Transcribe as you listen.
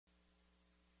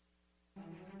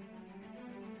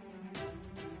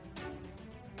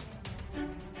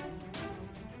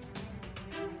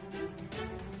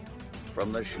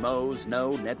From the Schmoes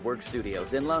Know Network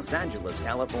studios in Los Angeles,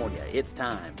 California, it's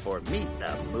time for Meet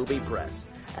the Movie Press.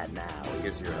 And now,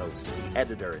 here's your host, the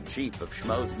editor-in-chief of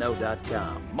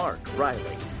SchmoesKnow.com, Mark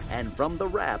Riley, and from The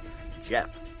Wrap, Jeff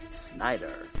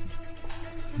Snyder.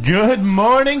 Good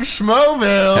morning,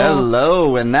 Schmoville!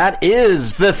 Hello, and that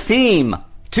is the theme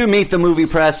to Meet the Movie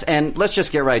Press, and let's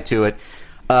just get right to it.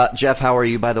 Jeff, how are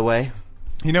you, by the way?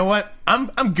 You know what?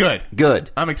 I'm good.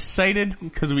 Good. I'm excited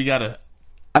because we got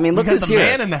look who's here.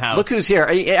 Man in the house. Look who's here.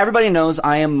 Everybody knows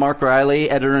I am Mark Riley,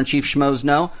 editor-in-chief Schmoes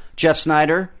Know. Jeff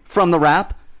Snyder from The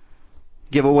Wrap.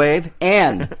 Give a wave.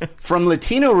 And from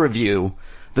Latino Review,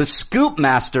 the Scoop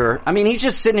Master. I mean, he's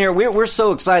just sitting here. We're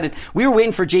so excited. We were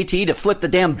waiting for JT to flip the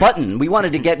damn button. We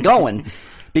wanted to get going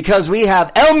because we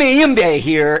have El Mayimbe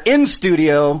here in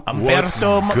studio. What's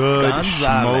good,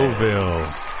 Schmoville?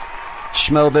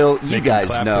 Schmoville, you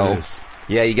guys know.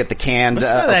 Yeah, you get the canned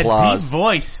Listen to applause. that deep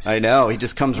voice. I know. He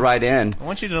just comes right in. I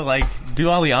want you to do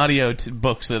all the audio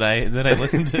books that I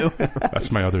listen to.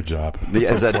 That's my other job.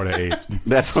 Is that 4 to 8?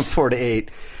 That's from 4 to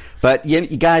 8. But you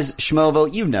guys,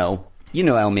 Schmoville, you know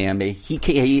El Mayimbe.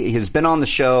 He has been on the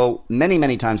show many,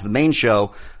 many times, the main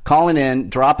show, calling in,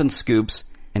 dropping scoops,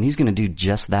 and he's going to do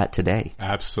just that today.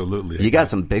 Absolutely. You got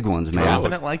some big ones, man.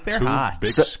 Dropping it like they're hot. Big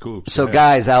scoops. So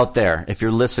guys out there, if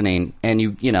you're listening and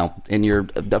and you're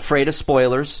afraid of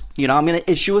spoilers, I'm going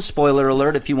to issue a spoiler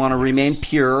alert if you want to remain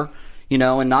pure,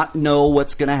 and not know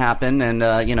what's going to happen and,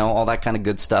 all that kind of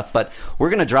good stuff. But we're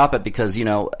going to drop it because,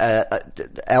 El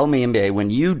Mayimbe, when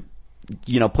you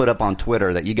put up on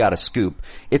Twitter that you got a scoop,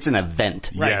 it's an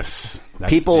event. Right. Yes.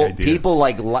 People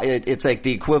it's like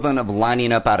the equivalent of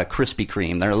lining up out of Krispy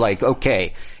Kreme. They're like,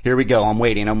 okay, here we go. I'm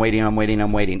waiting.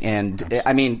 And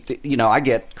I mean, I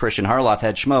get Christian Harloff,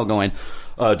 head Schmo, going,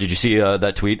 did you see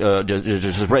that tweet?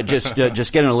 Just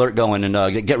get an alert going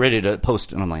and get ready to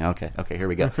post. And I'm like, okay, here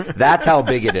we go. That's how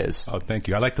big it is. Oh, thank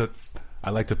you. I like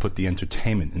to put the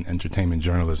entertainment in entertainment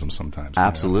journalism sometimes.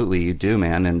 Absolutely, you do,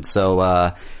 man. And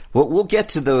so we'll get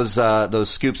to those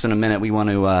scoops in a minute. We want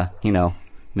to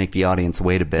make the audience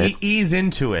wait a bit. Ease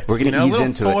into it. We're going to ease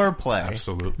into it. Foreplay.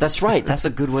 Absolutely. That's right. That's a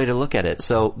good way to look at it.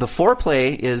 So the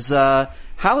foreplay is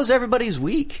how is everybody's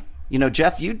week?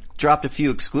 Jeff, you dropped a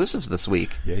few exclusives this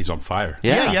week. Yeah, he's on fire.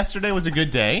 Yeah, yesterday was a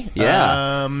good day.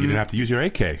 Yeah. You didn't have to use your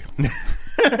AK.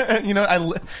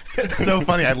 It's so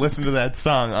funny. I listened to that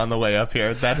song on the way up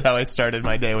here. That's how I started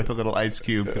my day, with a little Ice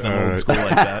Cube, because I'm old school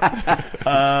like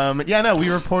that. We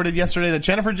reported yesterday that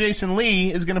Jennifer Jason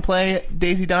Leigh is going to play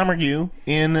Daisy Domergue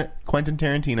in Quentin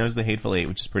Tarantino's The Hateful Eight,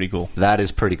 which is pretty cool. That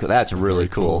is pretty cool. That's really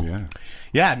cool. Yeah.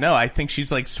 Yeah, no, I think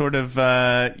she's I think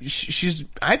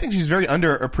she's very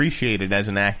underappreciated as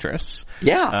an actress.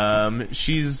 Yeah.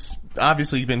 She's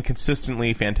obviously been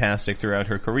consistently fantastic throughout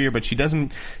her career, but she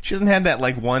hasn't had that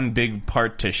one big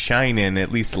part to shine in,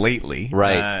 at least lately.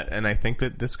 Right. And I think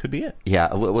that this could be it.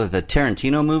 Yeah, with a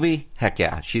Tarantino movie, heck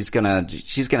yeah. She's gonna,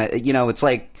 it's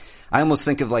like, I almost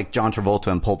think of John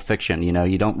Travolta in Pulp Fiction.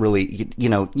 You don't really,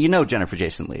 Jennifer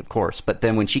Jason Leigh, of course, but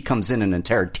then when she comes in a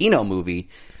Tarantino movie,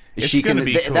 she can.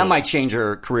 Cool. That might change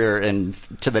her career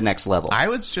to the next level. I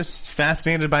was just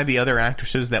fascinated by the other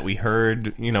actresses that we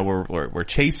heard. Were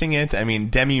chasing it. I mean,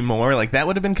 Demi Moore. That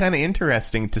would have been kind of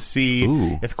interesting to see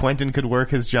if Quentin could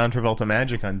work his John Travolta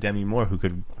magic on Demi Moore, who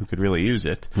could really use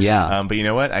it. Yeah. But you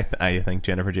know what? I think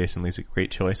Jennifer Jason Leigh's a great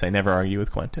choice. I never argue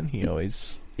with Quentin. He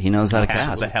knows how to casts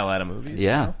cast the hell out of movies.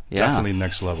 Yeah. Definitely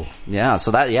next level. Yeah.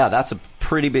 So that's a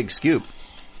pretty big scoop.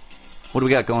 What do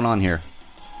we got going on here?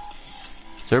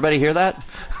 Does everybody hear that?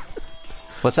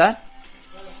 What's that?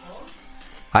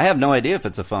 I have no idea if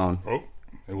it's a phone. Oh,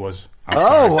 it was.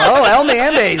 El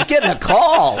Mayimbe is getting a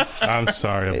call. I'm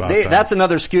sorry about that. That's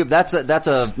another scoop. That's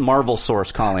a Marvel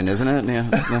source calling, isn't it? Yeah.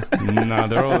 No,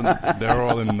 they're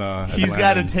all in. He's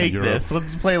got to take this.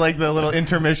 Let's play the little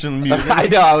intermission music. I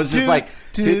know. I was just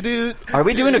are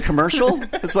we doing a commercial?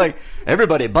 It's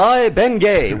everybody buy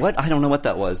Bengay. What? I don't know what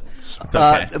that was. It's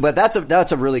okay. But that's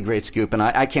a really great scoop, and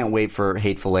I can't wait for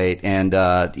Hateful Eight, and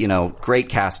great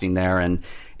casting there, and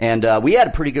we had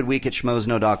a pretty good week at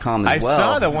schmoesknow.com as well. I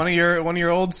saw that one of your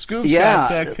old scoops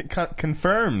got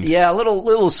confirmed. Yeah, a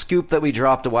little scoop that we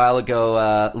dropped a while ago,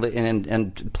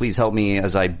 and please help me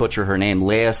as I butcher her name,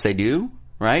 Léa Seydoux.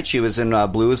 Right? She was in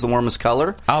Blue is the Warmest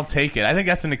Color. I'll take it. I think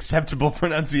that's an acceptable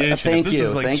pronunciation. Thank if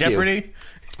this you. was Jeopardy.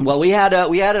 Well, we had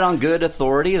it on good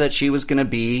authority that she was going to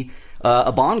be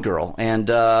a Bond girl, and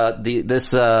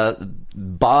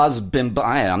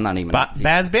I'm not even...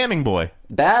 Baz Bamming Boy.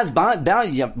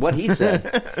 What he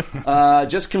said,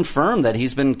 just confirmed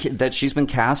that she's been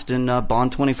cast in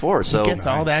Bond 24. So he gets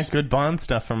all that good Bond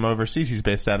stuff from overseas. He's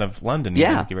based out of London.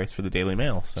 Yeah, he writes for the Daily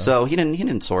Mail. So he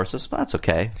didn't source us, but that's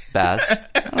okay. Baz,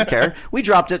 I don't care. We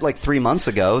dropped it like 3 months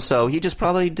ago, so he just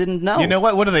probably didn't know. You know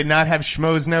what? What do they not have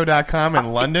schmoesknow.com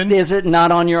in London? Is it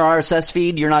not on your RSS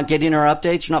feed? You're not getting our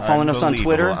updates. You're not following us on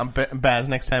Twitter. Baz,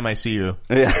 next time I see you,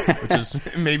 which is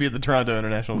maybe at the Toronto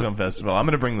International Film Festival, I'm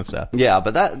going to bring this up. Yeah,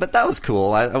 but that was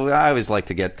cool. I always like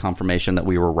to get confirmation that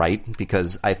we were right,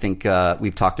 because I think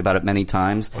we've talked about it many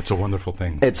times. It's a wonderful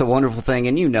thing. It's a wonderful thing,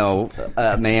 and you know,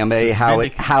 Mayambe,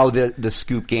 how the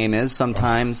scoop game is.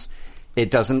 Sometimes it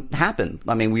doesn't happen.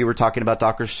 I mean, we were talking about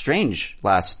Doctor Strange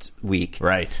last week,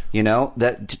 right? You know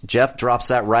that Jeff drops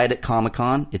that right at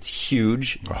Comic-Con. It's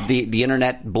huge. The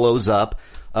internet blows up.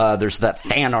 There's that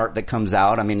fan art that comes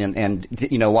out. I mean, and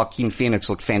you know, Joaquin Phoenix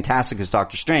looked fantastic as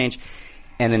Doctor Strange,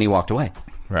 and then he walked away.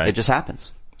 Right. It just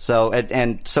happens. So,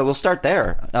 and so we'll start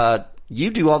there. You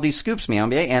do all these scoops,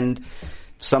 Mayambe, and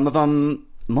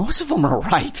most of them are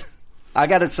right. I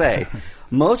gotta say.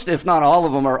 Most, if not all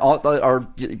of them, are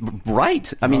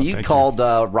right. I mean, you called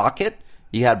Rocket.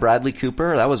 You had Bradley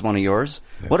Cooper. That was one of yours.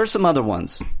 Yes. What are some other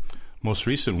ones? Most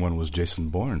recent one was Jason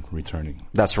Bourne returning.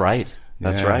 That's right.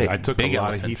 That's right. I took a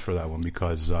lot of heat for that one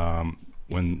because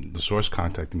when the source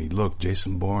contacted me, look,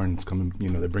 Jason Bourne's coming, you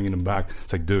know, they're bringing him back.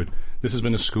 It's like, dude, this has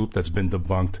been a scoop that's been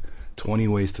debunked 20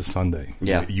 ways to Sunday.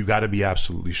 Yeah. You got to be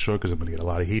absolutely sure, because I'm going to get a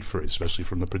lot of heat for it, especially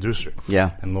from the producer.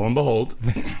 Yeah. And lo and behold.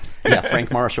 Yeah,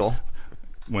 Frank Marshall.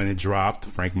 When it dropped,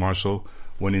 Frank Marshall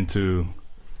went into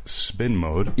spin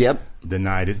mode. Yep.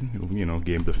 Denied it, you know,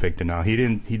 gave the fake denial.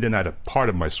 He denied a part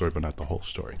of my story, but not the whole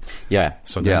story. Yeah.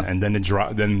 So then, and then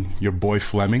then your boy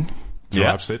Fleming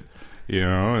drops it, you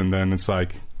know, and then it's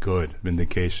like, good,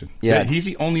 vindication. Yeah. He's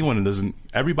the only one who doesn't,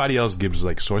 everybody else gives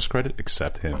like source credit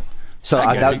except him. So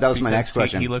that was my next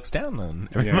question. He looks down on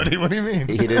everybody. Yeah. What do you mean?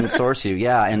 He didn't source you.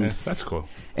 Yeah. And that's cool.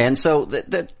 And so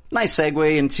the nice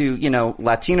segue into, you know,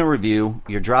 Latino Review.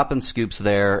 You're dropping scoops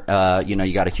there. You know,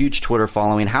 you got a huge Twitter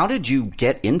following. How did you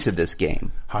get into this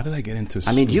game? How did I get into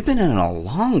I mean, you've been in it a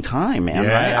long time, man,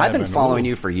 right? I've been following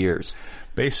you for years.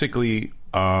 Basically,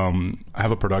 I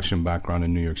have a production background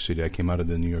in New York City. I came out of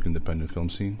the New York independent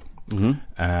film scene.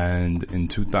 Mm-hmm. And in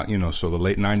 2000, you know, so the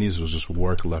late 90s was just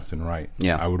work left and right.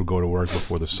 Yeah. I would go to work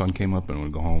before the sun came up and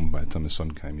would go home by the time the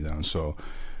sun came down. So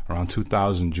around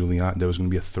 2000, there was going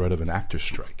to be a threat of an actor's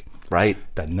strike. Right.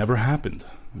 That never happened.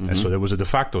 Mm-hmm. And so there was a de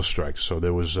facto strike. So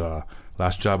there was,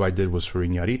 last job I did was for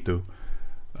Iñárritu.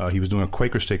 He was doing a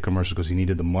Quaker State commercial because he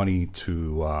needed the money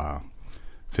to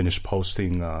finish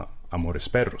posting Amores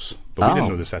Perros. But we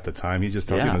didn't know this at the time. He's just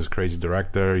talking to this crazy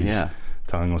director. He's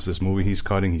telling us this movie he's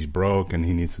cutting, he's broke, and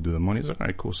he needs to do the money. He's like, all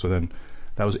right, cool. So then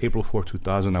that was April 4,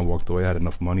 2000. I walked away. I had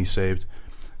enough money saved.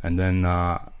 And then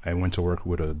I went to work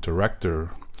with a director,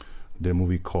 did a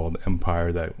movie called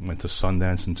Empire that went to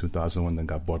Sundance in 2001, then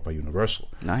got bought by Universal.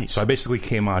 Nice. So I basically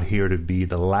came out here to be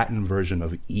the Latin version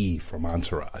of E from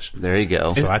Entourage. There you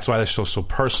go. So that's why that show's so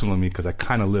personal to me, because I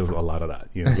kind of live a lot of that.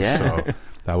 You know? Yeah. So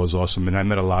that was awesome. And I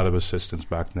met a lot of assistants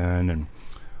back then, and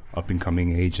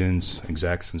up-and-coming agents,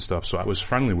 execs, and stuff. So I was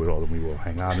friendly with all of them. We will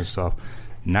hang out and stuff.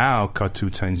 Now, cut to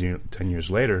 10 years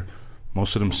later,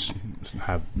 most of them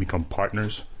have become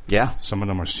partners. Yeah. Some of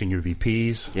them are senior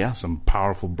VPs. Yeah. Some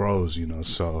powerful bros, you know.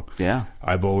 So yeah.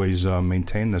 I've always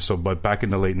maintained this. So, but back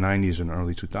in the late 90s and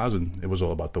early 2000s, it was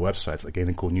all about the websites. Like Ain't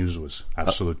It Cool News was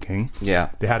absolute king. Yeah.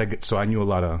 They had so I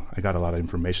got a lot of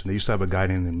information. They used to have a guy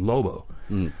named Lobo.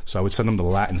 So I would send them the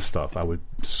Latin stuff. I would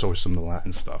source them the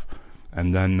Latin stuff.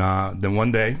 And then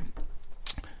one day,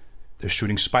 they're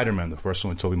shooting Spider-Man, the first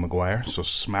one with Tobey Maguire. So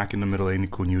smack in the middle of Ain't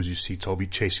It Cool News, you see Tobey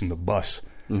chasing the bus.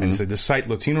 Mm-hmm. And so the site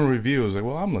Latino Review is like,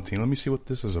 well, I'm Latino. Let me see what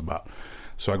this is about.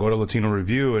 So I go to Latino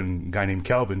Review, and a guy named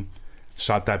Kelvin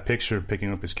shot that picture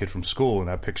picking up his kid from school, and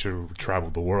that picture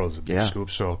traveled the world. It was a big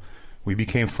scoop. So we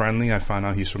became friendly. I found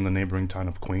out he's from the neighboring town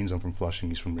of Queens. I'm from Flushing.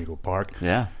 He's from Rego Park.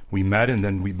 Yeah. We met, and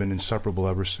then we've been inseparable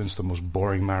ever since. The most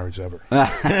boring marriage ever.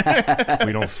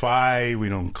 We don't fight. We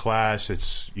don't clash.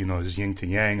 It's, you know, it's yin to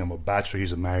yang. I'm a bachelor.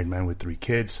 He's a married man with 3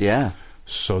 kids. Yeah.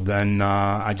 So then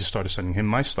I just started sending him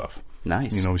my stuff.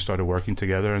 Nice. You know, we started working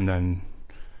together, and then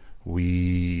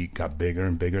we got bigger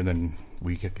and bigger. Then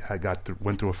we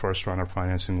went through a first round of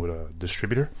financing with a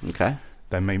distributor. Okay.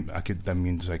 That means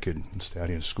I could stay out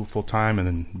here in school full time, and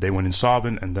then they went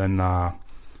insolvent, and then now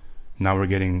we're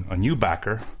getting a new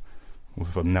backer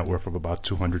with a net worth of about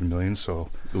 $200 million. So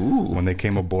when they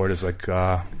came aboard, it's like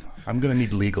I'm going to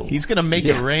need legal. He's going to make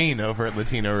it rain over at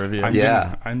Latino Review.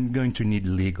 I'm going to need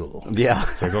legal. Yeah.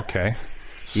 It's like, okay.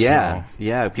 Yeah,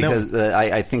 because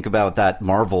I think about that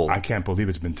Marvel. I can't believe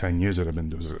it's been 10 years that I've been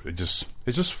doing it. It's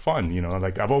just fun, you know.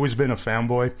 Like, I've always been a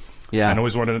fanboy. Yeah. And I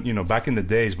always wanted, you know, back in the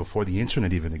days before the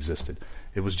internet even existed,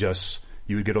 it was just,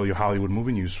 you would get all your Hollywood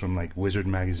movie news from, like, Wizard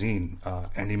Magazine,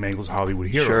 Andy Mangle's Hollywood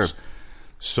Heroes. Sure.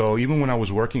 So even when I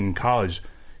was working in college,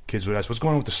 kids would ask, what's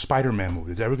going on with the Spider-Man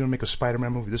movie? Is they ever going to make a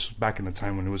Spider-Man movie? This was back in the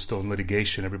time when it was still in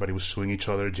litigation. Everybody was suing each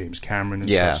other, James Cameron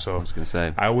and stuff. So I was going to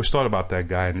say. I always thought about that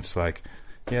guy, and it's like,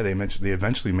 yeah, they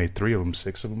eventually made 3 of them,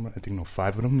 6 of them, I think,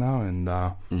 5 of them now,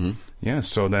 and yeah.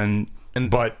 So then,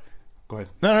 but go ahead.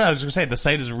 No, I was going to say the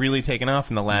site has really taken off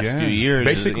in the last few years.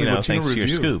 Basically, Latino thanks Review.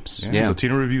 to your scoops. Yeah.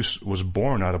 Latino Review was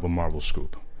born out of a Marvel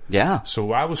scoop. Yeah.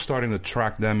 So I was starting to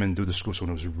track them and do the scoops when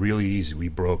it was really easy. We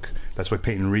broke. That's why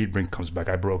Peyton Reed comes back.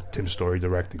 I broke Tim Story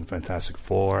directing Fantastic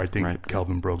Four. I think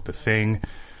Kelvin broke The Thing.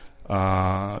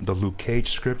 The Luke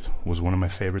Cage script was one of my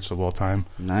favorites of all time.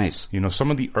 Nice. You know, some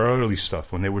of the early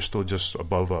stuff when they were still just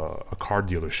above a car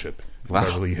dealership in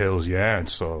Beverly Hills. Yeah, and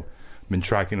so been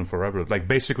tracking them forever. Like,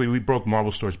 basically, we broke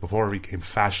Marvel stories before it became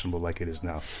fashionable like it is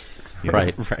now. You know,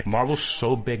 Right. Marvel's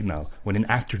so big now. When an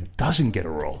actor doesn't get a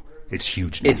role, it's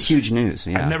huge news. It's huge news,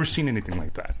 yeah. I've never seen anything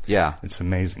like that. Yeah. It's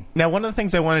amazing. Now, one of the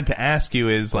things I wanted to ask you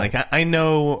is, like, I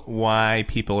know why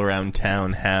people around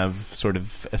town have sort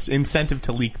of an incentive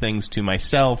to leak things to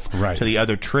myself, to the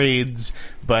other trades,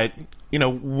 but, you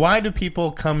know, why do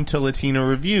people come to Latino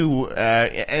Review?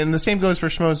 And the same goes for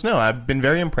Schmoes Know. I've been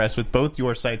very impressed with both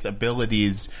your site's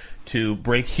abilities to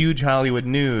break huge Hollywood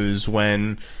news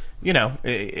when, you know,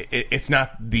 it's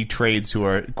not the trades who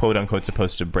are, quote unquote,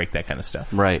 supposed to break that kind of stuff.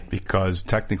 Right. Because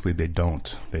technically they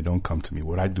don't. They don't come to me.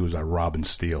 What I do is I rob and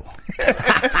steal.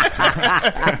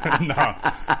 No.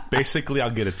 Basically, I'll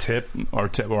get a tip or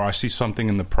I see something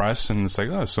in the press and it's like,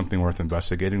 oh, it's something worth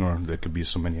investigating, or there could be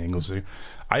so many angles here.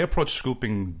 I approach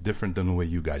scooping different than the way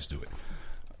you guys do it.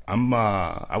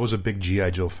 I was a big G.I.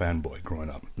 Joe fanboy growing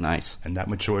up. Nice. And that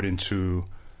matured into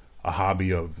a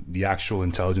hobby of the actual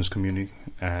intelligence community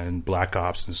and black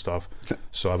ops and stuff.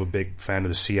 So I'm a big fan of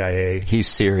the CIA. He's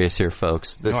serious here,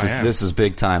 folks. This is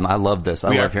big time. I love this.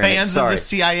 We are love hearing fans of the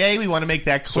CIA. We want to make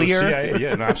that clear. So CIA,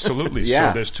 yeah, no, absolutely.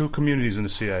 Yeah. So there's 2 communities in the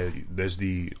CIA. There's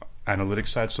the analytics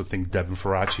side, so think Devin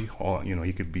Faraci.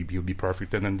 He'll be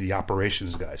perfect. And then the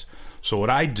operations guys. So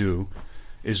what I do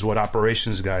is what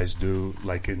operations guys do,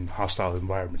 like in hostile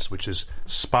environments, which is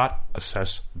spot,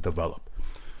 assess, develop.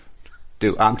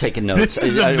 Dude, I'm taking notes. This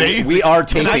is amazing. We are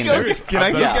taking this. Can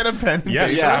I go get a pen?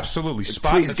 Yes, absolutely.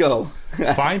 Please go.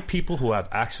 Find people who have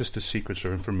access to secrets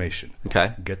or information.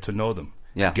 Okay. Get to know them.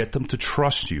 Yeah. Get them to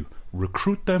trust you.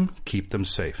 Recruit them. Keep them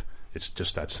safe. It's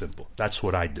just that simple. That's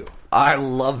what I do.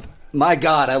 My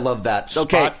God, I love that.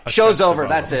 Okay, show's over.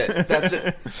 That's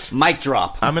it. Mic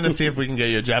drop. I'm going to see if we can get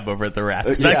you a job over at the Wrap.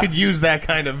 Because I could use that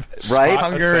kind of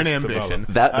hunger and ambition.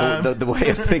 The way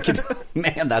of thinking,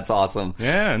 man, that's awesome.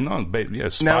 Yeah,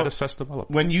 spot, assess, develop.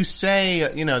 When you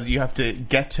say, you have to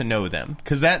get to know them,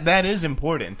 because that is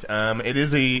important. It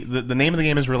is the name of the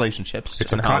game is relationships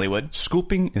in Hollywood.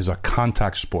 Scooping is a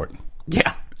contact sport.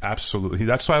 Yeah. Absolutely.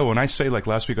 That's why when I say, like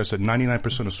last week, I said 99%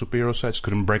 of superhero sites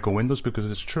couldn't break a Windows,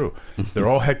 because it's true. They're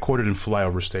all headquartered in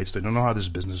flyover states. They don't know how this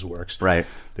business works. Right.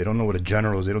 They don't know what a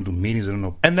general is. They don't do meetings. They don't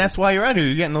know. And that's why you're out here.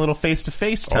 You're getting a little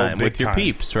face-to-face time with your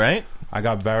peeps, right? I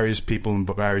got various people in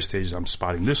various stages. I'm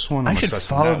spotting this one. I should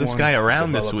follow this guy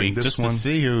around this week just to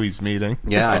see who he's meeting.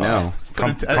 Yeah, I know.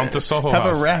 Come to Soho House.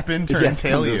 Have a rap intern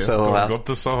tell you. Go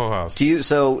to Soho House.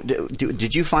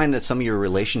 Did you find that some of your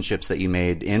relationships that you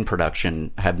made in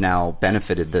production have now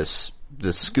benefited this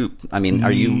scoop? I mean,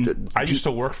 are you... I used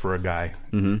to work for a guy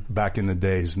back in the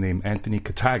days named Anthony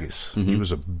Katagis. He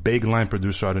was a big line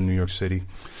producer out of New York City.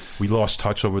 We lost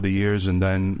touch over the years, and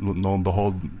then, lo and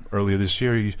behold, earlier this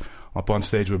year, he up on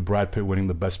stage with Brad Pitt winning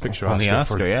the Best Picture on the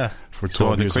Oscar, for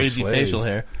 12 the years crazy of Slaves. facial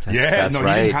hair. He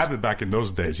didn't have it back in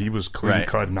those days. He was clean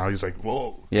cut. Now he's like,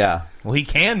 whoa. Yeah. Well, he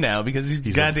can now because he's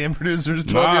goddamn producer's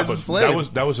 12 years of Slaves.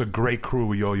 That was a great crew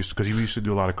we all used to, because he used to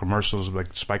do a lot of commercials.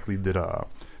 Like Spike Lee did a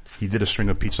string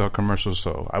of Pizza Hut commercials,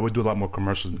 so I would do a lot more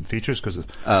commercials than features, because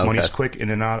money's quick in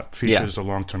and out. Features a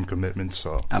long-term commitment.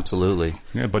 So absolutely.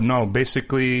 Yeah, but no,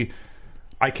 basically,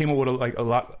 I came up with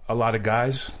a lot of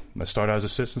guys that started as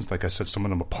assistants. Like I said, some of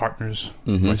them are partners,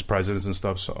 vice presidents and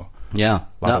stuff. So yeah,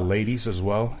 a lot of ladies as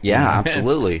well. Yeah,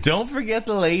 absolutely. Don't forget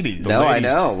the ladies. I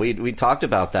know. We talked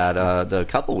about that a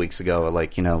couple weeks ago.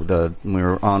 Like, we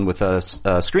were on with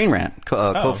a Screen Rant,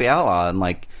 Kofi Allah, and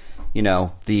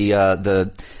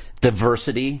the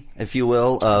diversity, if you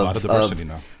will, of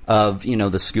of, you know,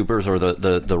 the scoopers or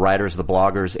the writers, the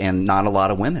bloggers, and not a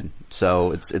lot of women.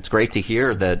 So it's great to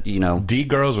hear that, you know, D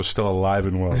girls are still alive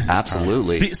and well.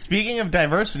 Absolutely. Speaking of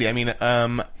diversity, I mean,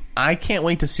 I can't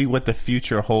wait to see what the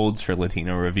future holds for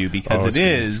Latino Review, because it's it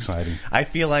is. exciting. I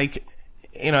feel like,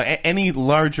 you know, any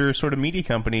larger sort of media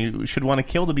company should want to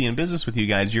kill to be in business with you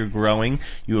guys. You're growing.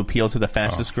 You appeal to the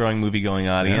fastest growing movie going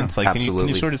audience. Yeah, like, can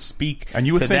absolutely. you sort of speak And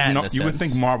you would to think that in a you would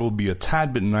sense? think Marvel would be a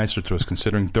tad bit nicer to us,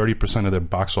 considering 30% of their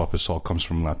box office all comes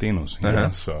from Latinos. You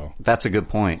know? So That's a good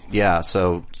point. Yeah.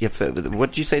 So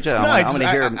what did you say, Joe? No, I want to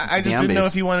hear. I just didn't know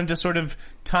if you wanted to sort of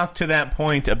talk to that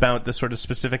point about the sort of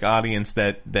specific audience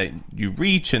that you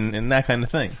reach and that kind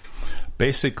of thing.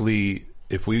 basically,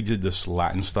 if we did this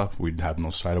Latin stuff, we'd have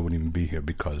no site. I wouldn't even be here,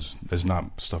 because there's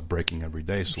not stuff breaking every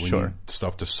day. So we need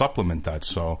stuff to supplement that.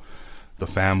 So the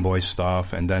fanboy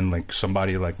stuff, and then like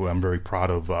somebody like who I'm very proud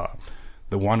of,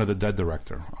 the One of the Dead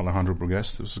director, Alejandro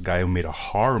Brugués. This is a guy who made a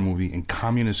horror movie in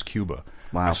communist Cuba.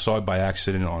 Wow. I saw it by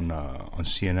accident on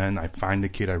CNN. I find the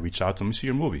kid, I reach out to him, let me see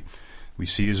your movie. We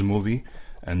see his movie,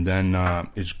 and then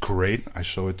it's great. I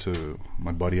show it to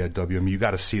my buddy at WM. You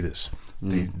got to see this.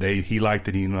 He liked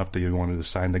it enough that he wanted to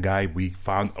sign the guy. We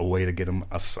found a way to get him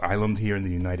asylumed here in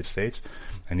the United States,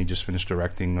 and he just finished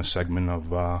directing a segment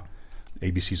of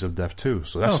ABCs of Death 2.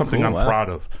 So that's something cool. I'm proud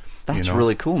of. That's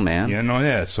really cool, man.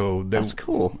 Yeah. So that's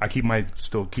cool. I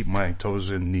still keep my toes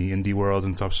in the indie world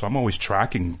and stuff. So I'm always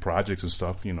tracking projects and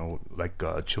stuff. You know, like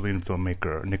Chilean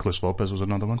filmmaker Nicolas Lopez was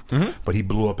another one, but he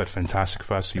blew up at Fantastic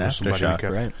Fest. He was somebody who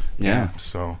kept, right? Yeah.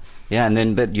 So. Yeah, and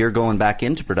then but you're going back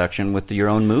into production with your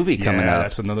own movie coming Yeah, up.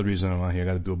 that's another reason I'm out here. I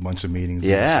got to do a bunch of meetings.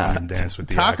 Yeah. Do song and dance with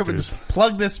the actors.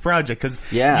 Plug this project, because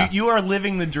you are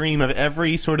living the dream of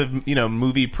every sort of, you know,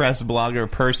 movie press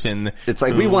blogger person. It's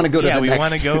like we want to go to the we next.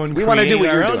 want to go and we want to do what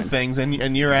our you're own doing. things,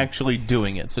 and you're actually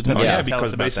doing it. So tell because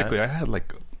us about basically that.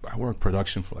 I worked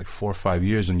production for like 4 or 5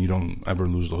 years, and you don't ever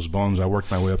lose those bones. I worked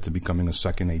my way up to becoming a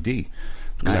second AD because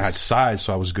I had size,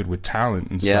 so I was good with talent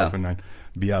and stuff, and I'd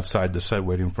be outside the set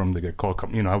waiting for him to get called.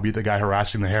 You know, I'll be the guy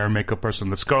harassing the hair and makeup person.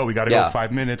 Let's go. We got to go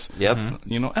 5 minutes. Yep.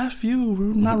 You know, F you.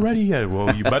 We're not ready yet.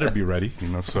 Well, you better be ready. You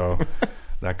know, so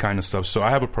that kind of stuff. So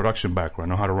I have a production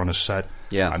background. I know how to run a set.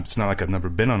 Yeah. It's not like I've never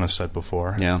been on a set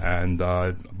before. Yeah. And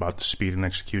about the speed and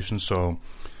execution. So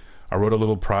I wrote a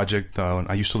little project.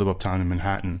 I used to live uptown in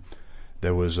Manhattan.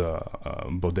 There was a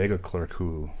bodega clerk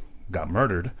who got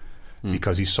murdered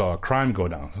because he saw a crime go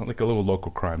down, like a little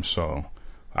local crime. So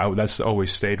that's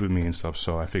always stayed with me and stuff.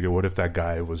 So I figured, what if that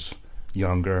guy was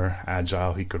younger,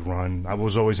 agile, he could run? I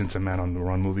was always into Man on the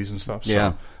Run movies and stuff.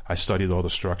 So I studied all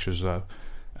the structures.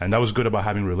 And that was good about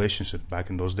having relationships back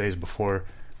in those days before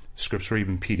scripts were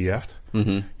even PDF'd.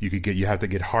 You had to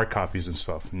get hard copies and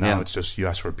stuff. Now it's just you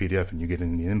ask for a PDF and you get it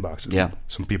in the inbox. And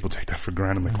some people take that for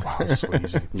granted. I'm like, wow, it's so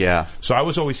easy. So I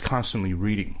was always constantly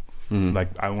reading.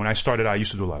 Like when I started, I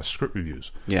used to do a lot of script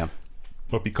reviews.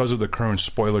 But because of the current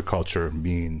spoiler culture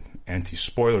being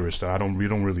anti-spoilerist, we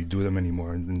don't really do them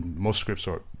anymore. And most scripts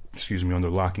are, under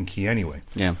lock and key anyway.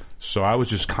 So I was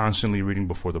just constantly reading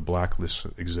before the blacklist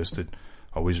existed.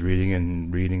 Always reading,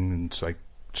 and it's like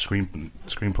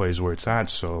screenplay is where it's at.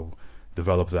 So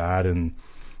develop that, and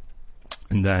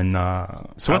then.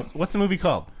 So what's the movie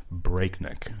called?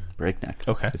 Breakneck.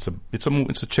 Okay. It's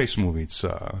a chase movie. It's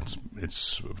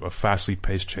a fastly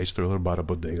paced chase thriller about a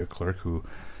bodega clerk who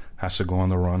has to go on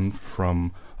the run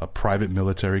from a private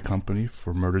military company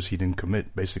for murders he didn't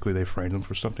commit. Basically, they framed him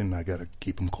for something, and I got to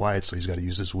keep him quiet, so he's got to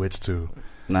use his wits to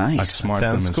outsmart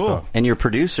them and stuff. And your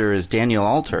producer is Daniel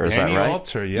Alter, is that right? Daniel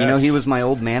Alter, yes. You know, he was my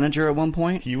old manager at one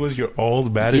point. He was your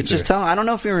old manager. You just tell him, I don't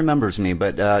know if he remembers me,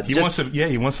 but he wants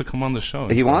to come on the show.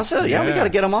 He wants to? Yeah, we got to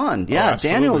get him on. Yeah,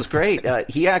 Daniel was great.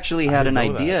 He actually had an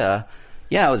idea.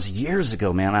 Yeah, it was years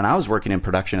ago, man, and I was working in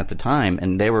production at the time,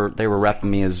 and they were repping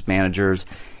me as managers,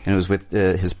 and it was with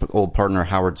his old partner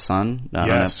Howard Sun.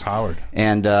 Howard.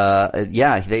 And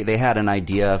they had an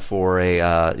idea for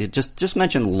just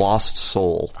mention Lost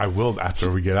Soul. I will after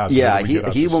we get out. Yeah,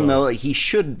 he will know. He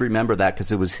should remember that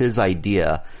because it was his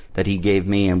idea that he gave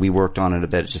me, and we worked on it a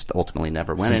bit. It just ultimately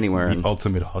never went anywhere. The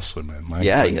ultimate hustler, man. He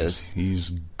is. He's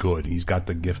good. He's got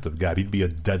the gift of gab. He'd be a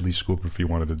deadly scooper if he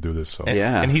wanted to do this. So.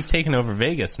 And he's taken over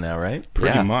Vegas now, right?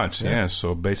 Pretty much, yeah.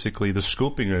 So basically, the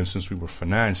scooping, since we were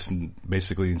financed, and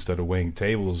basically instead of waiting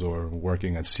tables or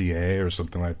working at CAA or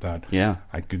something like that,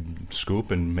 I could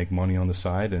scoop and make money on the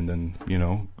side, and then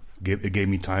it gave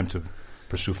me time to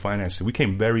pursue financing. We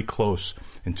came very close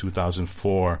in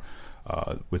 2004.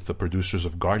 With the producers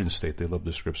of Garden State. They loved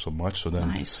the script so much. So then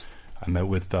I met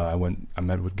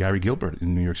with Gary Gilbert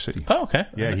in New York City. Oh, okay.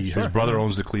 Yeah, Sure. his brother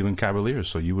owns the Cleveland Cavaliers,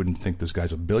 so you wouldn't think this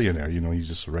guy's a billionaire. You know, he's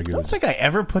just a I regular. don't think I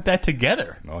ever put that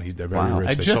together. No, they're very Wow. rich.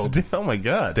 I They just sold- did. Oh my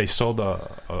god. They sold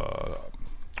a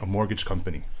mortgage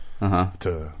company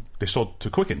they sold to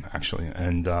Quicken actually,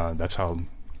 and that's how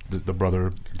the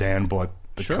brother Dan bought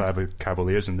the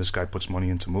Cavaliers, and this guy puts money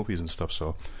into movies and stuff.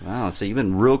 So Wow, so you've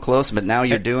been real close, but now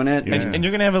you're doing it. Yeah. And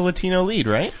you're gonna have a Latino lead,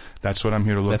 right? that's what I'm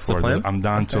here to look That's the for. plan? I'm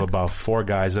down to about 4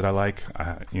 guys that I like.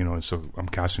 So I'm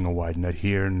casting a wide net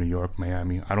here in New York,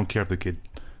 Miami. I don't care if the kid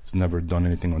has never done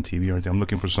anything on TV or anything. I'm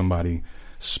looking for somebody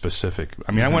specific.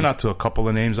 I mean, I went out to a couple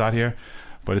of names out here.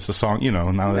 But it's the song, you know,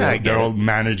 now Yeah, I get they're it. all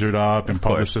managered up and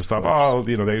course, publicist up. Oh,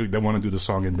 you know, they want to do the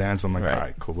song and dance. I'm like, Right. all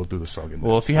right, cool, we'll do the song and dance.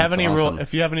 Well, if you have That's any awesome.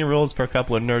 if you have any roles for a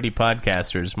couple of nerdy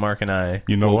podcasters, Mark and I,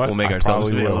 You know we'll, what? we'll make I ourselves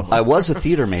probably will. available. I was a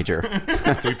theater major.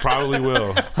 They probably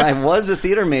will. I was a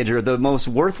theater major, the most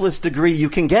worthless degree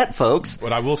you can get, folks.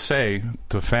 But I will say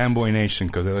to Fanboy Nation,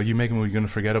 because they're like, you making we're going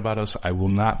to forget about us? I will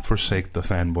not forsake the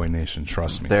Fanboy Nation.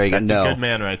 Trust me. There you That's a go. good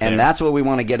man right there. And that's what we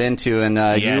want to get into. And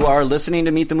Yes. you are listening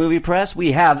to Meet the Movie Press.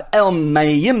 We have El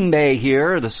Mayimbe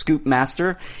here, the Scoop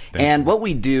Master. And what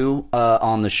we do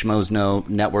on the Schmoes Know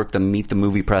Network, the Meet the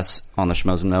Movie Press on the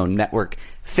Schmoes Know Network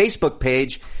Facebook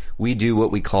page, we do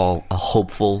what we call a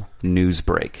hopeful news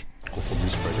break.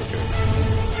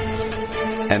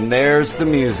 And there's the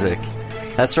music.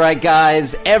 That's right,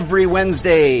 guys. Every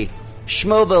Wednesday,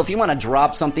 Schmoville, if you want to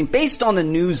drop something based on the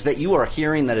news that you are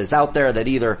hearing that is out there that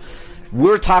either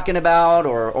we're talking about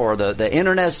or the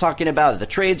internet is talking about, the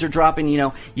trades are dropping, you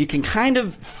know, you can kind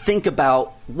of think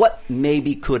about what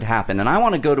maybe could happen. And I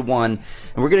want to go to one,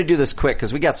 and we're going to do this quick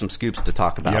because we got some scoops to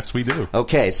talk about. Yes, we do.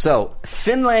 Okay, so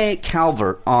Finlay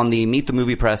Calvert on the Meet the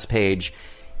Movie Press page,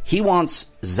 he wants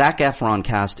Zac Efron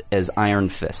cast as Iron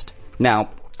Fist. Now,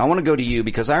 I want to go to you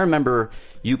because I remember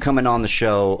you coming on the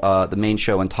show, the main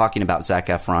show, and talking about Zac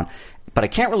Efron, but I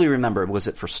can't really remember. Was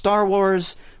it for Star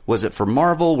Wars? Was it for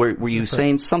Marvel? Were you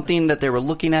saying something that they were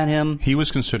looking at him? He was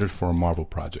considered for a Marvel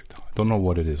project. I don't know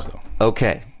what it is, though.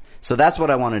 Okay, so that's what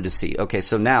I wanted to see. Okay,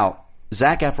 so now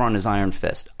Zac Efron is Iron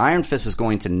Fist. Iron Fist is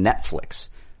going to Netflix.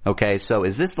 Okay, so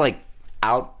is this like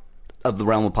out of the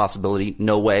realm of possibility?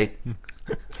 No way.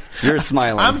 You're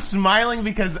smiling. I'm smiling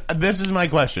because this is my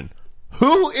question.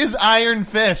 Who is Iron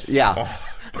Fist? Yeah.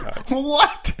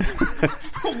 What?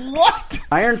 What?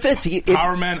 Iron Fist.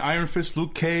 Power Man, Iron Fist,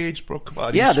 Luke Cage, bro. Come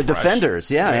on, Yeah, he's the fresh.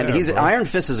 Defenders. Yeah, and he's bro. Iron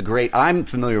Fist is great. I'm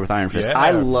familiar with Iron Fist. Yeah.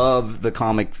 I love the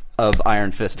comic of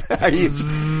Iron Fist.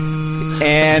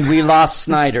 And we lost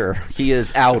Snyder. He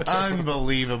is out.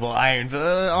 Unbelievable. Iron Fist.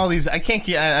 All these, I can't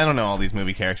keep, I don't know all these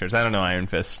movie characters. I don't know Iron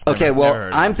Fist. Okay, Never well,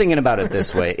 heard of I'm him. thinking about it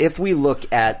this way. If we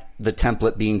look at the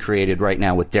template being created right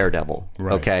now with Daredevil,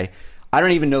 Right. okay, I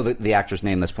don't even know the actor's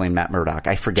name that's playing Matt Murdock.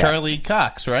 I forget. Charlie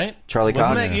Cox, right? Charlie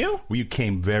Wasn't Cox? that you? We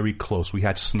came very close. We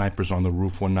had snipers on the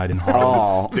roof one night in Harlem.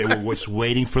 Oh. They were just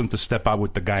waiting for him to step out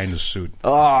with the guy in the suit.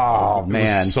 Oh, It was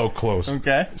man. so close.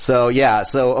 Okay. So, yeah,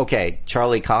 okay,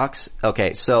 Charlie Cox.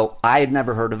 Okay, so I had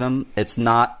never heard of him. It's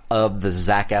not of the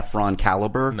Zac Efron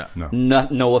caliber. No.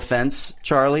 No offense,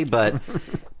 Charlie, but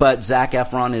Zac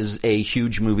Efron is a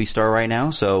huge movie star right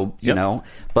now, so, you know,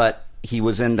 but he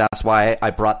was in, that's why I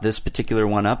brought this particular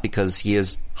one up, because he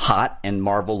is hot, and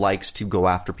Marvel likes to go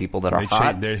after people that are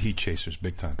hot. They're heat chasers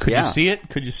big time. Could Yeah. you see it?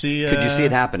 Could you see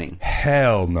it happening?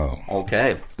 Hell no.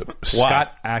 Okay.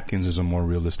 Scott Adkins is a more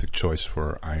realistic choice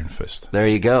for Iron Fist. There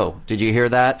you go. Did you hear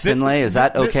that, Finlay? Is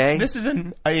that okay? This is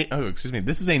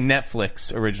This is a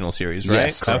Netflix original series, right?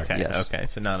 Yes, correct, Okay. yes. Okay.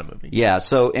 So not a movie. Yeah,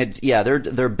 so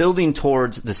they're building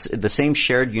towards the same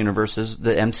shared universe as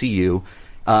the MCU,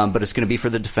 but it's going to be for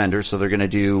the Defenders. So they're going to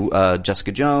do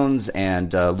Jessica Jones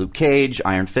and Luke Cage,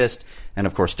 Iron Fist, and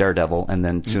of course Daredevil. And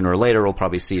then sooner or later we'll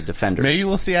probably see Defenders. Maybe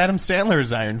we'll see Adam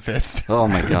Sandler's Iron Fist. Oh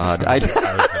my God,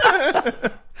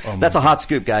 that's a hot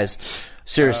scoop, guys.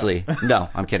 Seriously, no,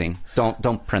 I'm kidding.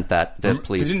 Don't print that,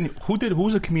 please. Who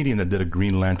was a comedian that did a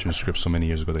Green Lantern script so many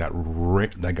years ago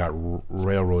that got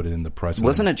railroaded in the press?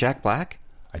 Wasn't it Jack Black?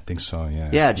 I think so. Yeah.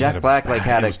 Yeah, Jack Black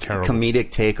had it a was terrible.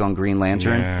 comedic take on Green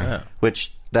Lantern, Yeah.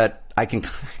 which that I can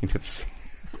kind of see.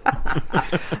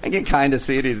 I can kind of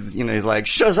see it. He's like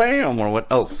Shazam or what?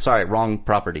 Oh, sorry, wrong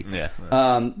property. Yeah.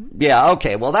 Yeah.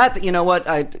 Okay. Well, that's what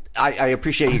I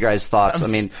appreciate you guys' thoughts.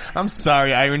 I'm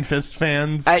sorry, Iron Fist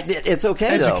fans. It's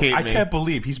okay though. Educate I me. can't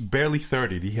believe he's barely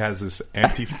 30. He has this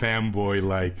anti-fanboy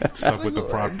like stuff with the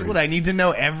property. What, I need to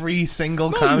know every single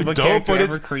No, comic you book don't, character but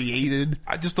ever it's- created.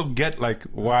 I just don't get like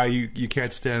why you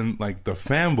can't stand like the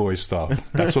fanboy stuff.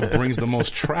 That's what brings the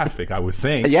most traffic, I would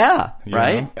think. Yeah. You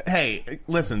Right. know? Hey,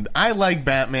 listen. listen, I like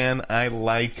Batman, I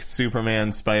like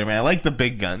Superman, Spider-Man, I like the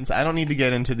big guns. I don't need to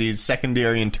get into these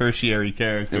secondary and tertiary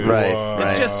characters. Right.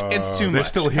 It's too much. They're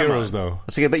still Come heroes, on. though.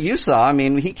 That's okay, but you saw, I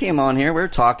mean, he came on here, we were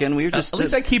talking, we were just... At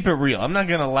least I keep it real. I'm not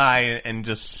gonna lie and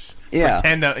just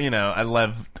pretend that, I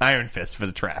love Iron Fist for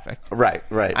the traffic. Right.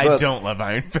 I don't love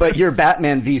Iron Fist. But your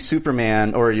Batman v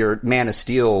Superman or your Man of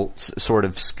Steel sort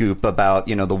of scoop about,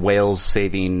 the whales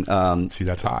saving... See,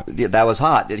 that's hot. Yeah, that was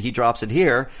hot. He drops it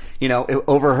here.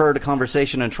 Overheard a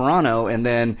conversation in Toronto, and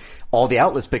then all the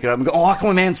outlets pick it up and go, "Oh,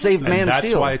 Aquaman saved Man of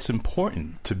Steel." That's why it's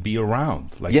important to be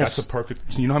around. Like, yes. That's a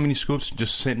perfect. You know how many scoops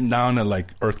just sitting down at like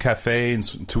Earth Cafe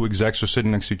and two execs are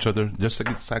sitting next to each other, just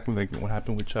like exactly like what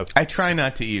happened with Chubb. I try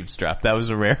not to eavesdrop. That was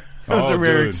a rare. That was a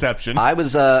rare exception. I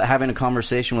was having a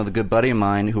conversation with a good buddy of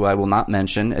mine who I will not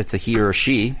mention. It's a he or a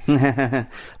she,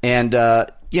 and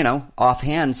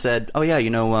offhand said, "Oh yeah,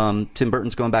 Tim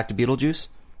Burton's going back to Beetlejuice,"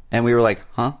 and we were like,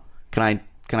 "Huh? Can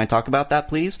I talk about that,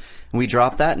 please?" And we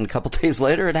dropped that, and a couple days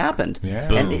later, it happened.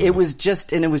 Yeah. And it was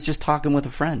just talking with a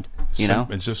friend.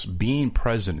 It's just being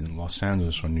present in Los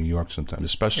Angeles or New York sometimes,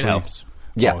 especially. It helps.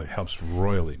 Yeah, it helps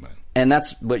royally, man. And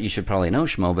that's what you should probably know,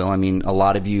 Schmoville. I mean, a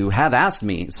lot of you have asked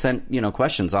me, sent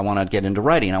questions. I want to get into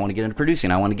writing. I want to get into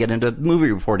producing. I want to get into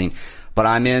movie reporting. But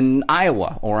I'm in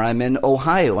Iowa or I'm in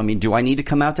Ohio. I mean, do I need to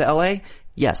come out to L.A.?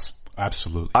 Yes.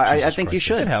 Absolutely. I think you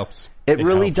should. It helps. It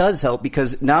really does help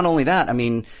because not only that, I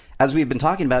mean, as we've been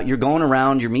talking about, you're going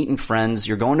around, you're meeting friends,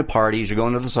 you're going to parties, you're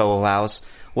going to the Soho House,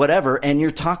 whatever, and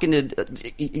you're talking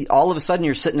to, all of a sudden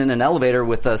you're sitting in an elevator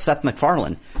with Seth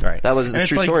MacFarlane. Right. That was a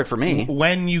true story for me.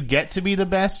 When you get to be the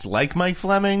best, like Mike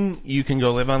Fleming, you can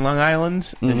go live on Long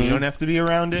Island and you don't have to be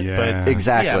around it. Yeah. But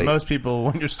exactly. Yeah, most people,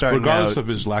 when you're starting regardless out, of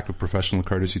his lack of professional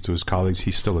courtesy to his colleagues,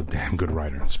 he's still a damn good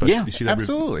writer. Especially, Yeah, you see that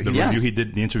absolutely. The Yeah. review he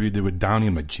did, the interview he did with Downey,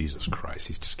 I'm like, Jesus Christ,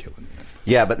 he's just killing me.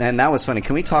 Yeah, but then that was funny.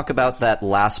 Can we talk about that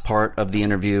last part of the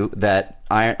interview that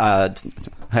I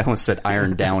almost said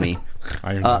Iron Downey.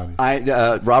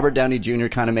 Robert Downey Jr.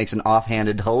 kind of makes an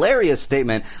offhanded, hilarious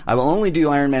statement. I will only do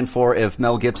Iron Man 4 if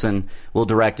Mel Gibson will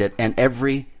direct it, and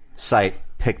every site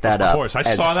picked that up. Of course, I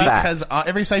as saw that fact. because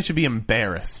every site should be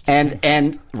embarrassed.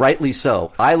 And rightly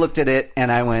so. I looked at it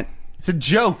and I went, It's a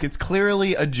joke. It's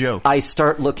clearly a joke. I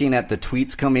start looking at the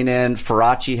tweets coming in.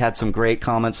 Faraci had some great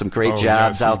comments, some great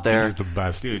jabs out there. He's the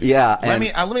best, dude. Yeah. Let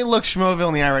me look Schmoville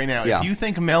in the eye right now. Yeah. If you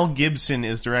think Mel Gibson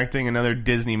is directing another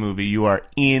Disney movie, you are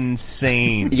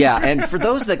insane. Yeah, and for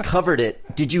those that covered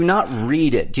it, did you not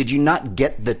read it? Did you not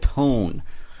get the tone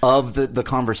of the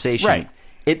conversation? Right.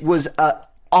 It was a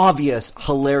obvious,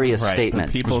 hilarious Right. statement.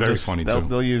 People very just funny, too.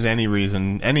 they'll use any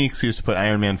reason, any excuse to put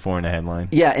Iron Man 4 in a headline.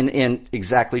 Yeah, and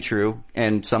exactly true.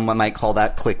 And someone might call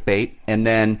that clickbait. And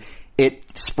then it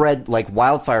spread like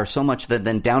wildfire so much that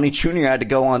then Downey Jr. had to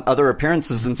go on other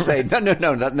appearances and say, no. Right. We'll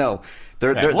That's find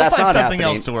not something happening.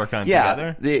 Else to work on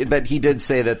together. But he did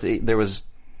say that there was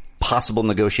possible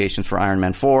negotiations for Iron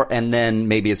Man 4, and then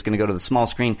maybe it's going to go to the small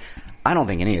screen. I don't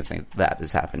think anything of that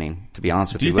is happening, to be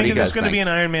honest with Do you What think do you there's guys going to think? be an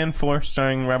Iron Man 4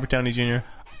 starring Robert Downey Jr.?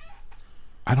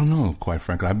 I don't know, quite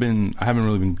frankly. I haven't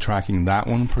really been tracking that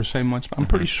one per se much, but I'm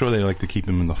pretty sure they like to keep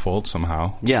him in the fold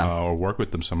somehow. Yeah. Or work with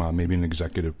them somehow, maybe in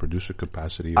executive producer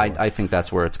capacity. I think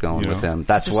that's where it's going with him.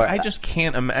 That's Just, what I just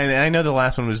can't. I know the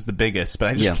last one was the biggest, but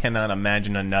I just cannot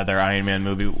imagine another Iron Man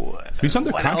movie. He's under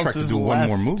What contract else to is do one left?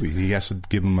 more movie. He has to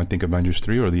give him, I think, Avengers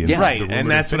 3 or the Right, the and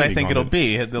rumored that's what I Infinity think it'll Gauntlet.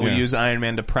 be. They'll use Iron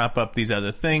Man to prop up these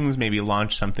other things, maybe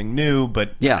launch something new,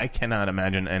 but Yeah. I cannot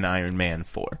imagine an Iron Man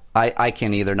 4. I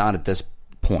can't either, not at this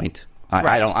point.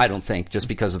 I don't think, just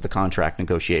because of the contract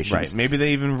negotiations. Right. Maybe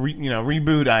they even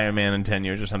reboot Iron Man in 10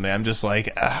 years or something. I'm just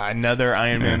like, another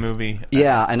Iron Man movie.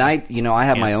 Yeah, and I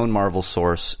have my own Marvel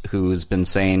source who's been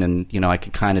saying, and I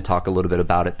could kind of talk a little bit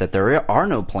about it, that there are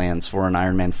no plans for an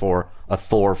Iron Man 4, a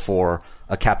Thor 4,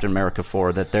 a Captain America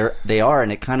 4, that they are,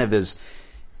 and it kind of is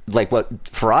like what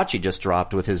Faraci just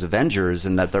dropped with his Avengers,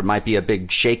 and that there might be a big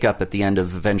shakeup at the end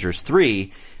of Avengers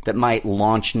 3 that might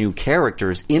launch new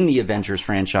characters in the Avengers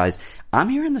franchise. I'm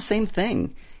hearing the same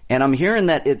thing. And I'm hearing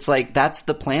that it's like that's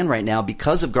the plan right now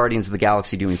because of Guardians of the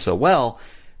Galaxy doing so well.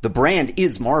 The brand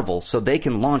is Marvel, so they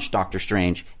can launch Doctor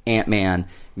Strange, Ant-Man,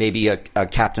 maybe a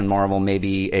Captain Marvel,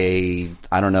 maybe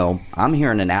I don't know. I'm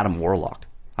hearing an Adam Warlock.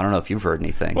 I don't know if you've heard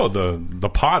anything. Well, the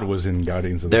pod was in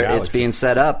Guardians of the Galaxy. It's being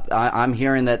set up. I'm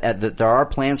hearing that there are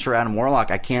plans for Adam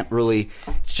Warlock. I can't really.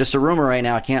 It's just a rumor right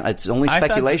now. I can't. It's only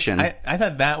speculation. I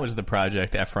thought that was the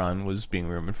project Efron was being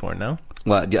rumored for. No.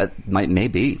 Well, yeah,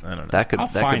 maybe. I don't know. That could. I'll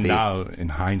that find could be. out in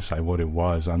hindsight what it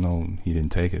was. I know he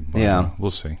didn't take it. But, Yeah. we'll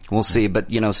see. We'll see.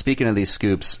 But speaking of these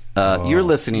scoops, you're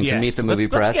listening to Meet the Movie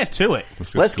Press. Let's get to it.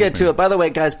 Let's get to it. By the way,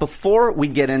 guys, before we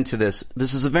get into this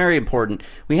is very important.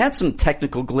 We had some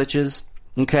technical glitches,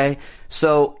 okay?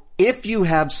 So if you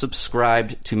have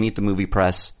subscribed to Meet the Movie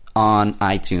Press on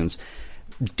iTunes,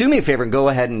 do me a favor and go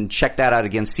ahead and check that out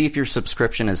again. See if your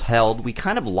subscription is held. We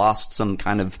kind of lost some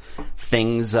kind of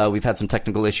things. We've had some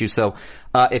technical issues. So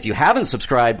if you haven't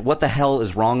subscribed, what the hell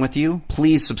is wrong with you?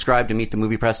 Please subscribe to Meet the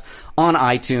Movie Press on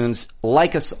iTunes.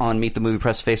 Like us on Meet the Movie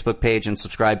Press Facebook page and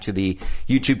subscribe to the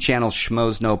YouTube channel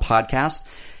Schmoes Know Podcast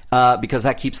because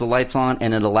that keeps the lights on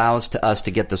and it allows us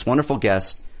to get this wonderful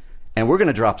guest. And we're going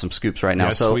to drop some scoops right now.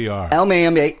 Yes, so we are. El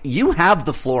Mayembe, you have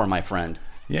the floor, my friend.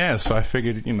 Yeah, so I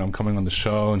figured, I'm coming on the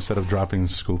show instead of dropping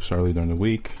scoops early during the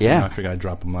week. Yeah. I figured I'd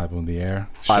drop them live on the air.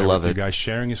 I love it. You guys,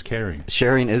 sharing is caring.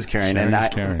 Sharing is caring. Sharing is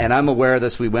caring. And I'm aware of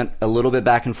this. We went a little bit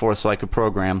back and forth so I could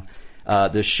program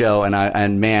this show.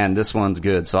 And man, this one's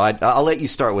good. So I'll let you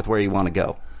start with where you want to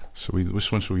go. So which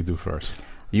one should we do first?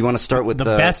 You want to start with the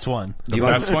best one. The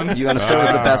best one? You want to start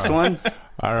with the best one?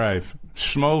 All right.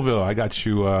 Schmoville, I got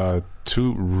you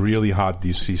two really hot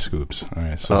DC scoops. All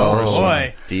right. So the first one.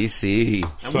 Boy.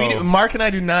 DC. Mark and I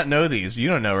do not know these. You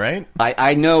don't know, right?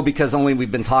 I know because only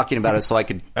we've been talking about it so I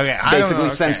could basically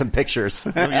send some pictures.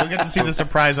 You'll get to see the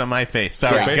surprise on my face.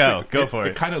 Sorry, Yeah. go for it.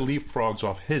 It kind of leapfrogs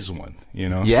off his one,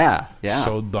 Yeah. Yeah.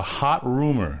 So the hot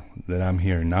rumor that I'm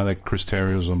hearing now that Chris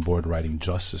Terrio's on board writing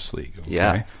Justice League. Okay?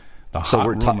 Yeah. The So hot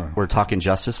rumor. we're talking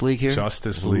Justice League here?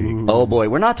 Justice League. Oh boy,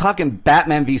 we're not talking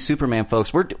Batman v Superman,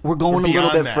 folks. We're going a little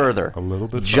beyond bit that. further. A little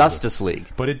bit Justice League.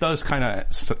 But it does kind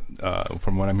of,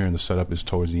 from what I'm hearing, the setup is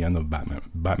towards the end of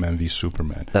Batman v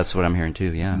Superman. That's what I'm hearing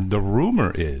too. Yeah. The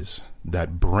rumor is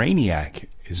that Brainiac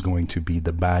is going to be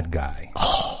the bad guy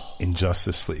in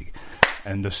Justice League.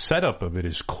 And the setup of it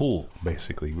is cool,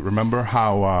 basically. Remember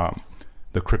how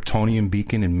the Kryptonian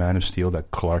beacon in Man of Steel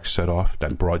that Clark set off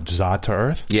that brought Zod to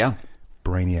Earth? Yeah.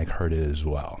 Brainiac heard it as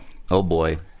well. Oh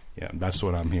boy. Yeah, that's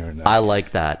what I'm hearing. I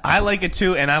like that. I like it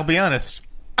too, and I'll be honest.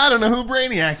 I don't know who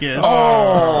Brainiac is.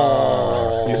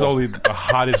 He's only the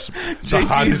hottest.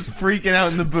 JT's freaking out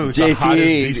in the booth. The JT.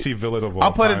 hottest DC villain of all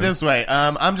I'll put time. it this way.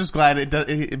 I'm just glad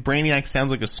Brainiac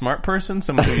sounds like a smart person,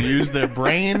 someone who used their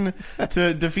brain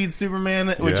to defeat Superman,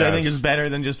 which I think Yes. is better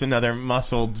than just another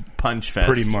muscled punch fest.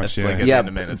 Pretty much, yeah. Like at the Yeah, end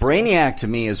of minutes. Brainiac to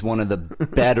me is one of the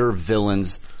better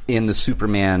villains in the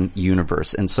Superman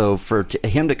universe. And so for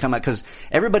him to come out, because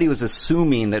everybody was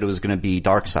assuming that it was going to be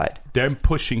Darkseid. They're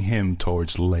pushing him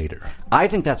towards later. I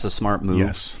think that's a smart move.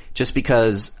 Yes. Just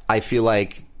because I feel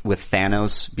like with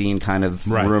Thanos being kind of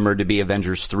Right. rumored to be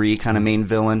Avengers 3 kind of main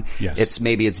villain, Yes.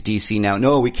 maybe it's DC now.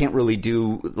 No, we can't really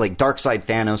do, like Darkseid,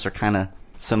 Thanos are kind of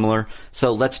similar.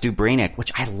 So let's do Brainiac,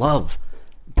 which I love.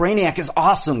 Brainiac is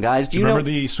awesome, guys. Do you Remember know?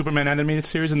 the Superman animated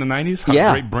series in the 90s? How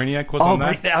Yeah. great Brainiac was Oh, on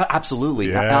that? absolutely.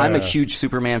 Yeah. I'm a huge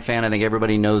Superman fan. I think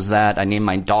everybody knows that. I named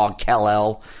my dog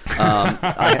Kal-El.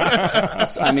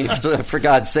 I mean, for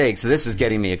God's sakes, this is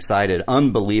getting me excited.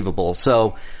 Unbelievable.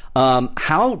 So,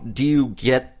 how do you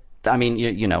get, I mean,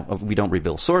 you know, we don't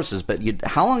reveal sources, but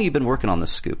how long have you been working on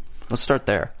this scoop? Let's start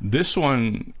there. This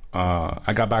one,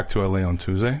 I got back to LA on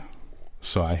Tuesday.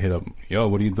 So I hit up, yo,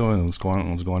 what are you doing? What's going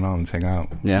on? Let's hang out.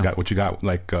 Yeah. What you got?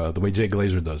 Like, the way Jay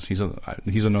Glazer does. He's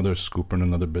another scooper in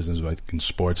another business, like in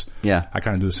sports. Yeah. I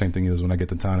kind of do the same thing as when I get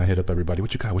to town, I hit up everybody.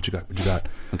 What you got?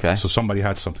 Okay. So somebody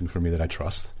had something for me that I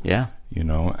trust. Yeah. You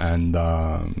know, and,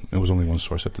 it was only one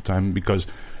source at the time because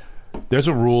there's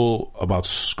a rule about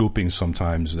scooping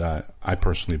sometimes that I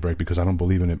personally break because I don't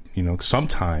believe in it. You know,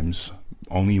 sometimes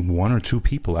only one or two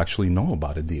people actually know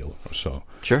about a deal or so.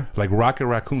 Sure. Like Rocket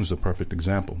Raccoon's the perfect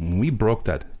example. When we broke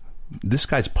that, this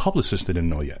guy's publicist didn't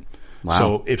know yet. Wow.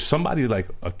 So if somebody like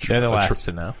They're the last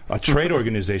to know. a trade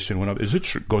organization went up,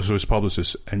 goes to his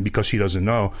publicist, and because he doesn't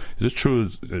know, is it true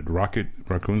that Rocket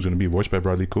Raccoon's going to be voiced by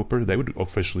Bradley Cooper? They would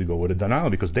officially go with a denial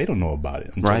because they don't know about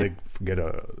it until Right. they get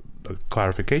a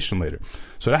clarification later.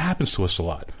 So that happens to us a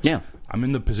lot. Yeah. I'm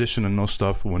in the position to know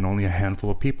stuff when only a handful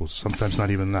of people, sometimes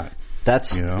not even that.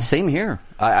 That's You know? same here.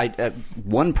 I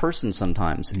one person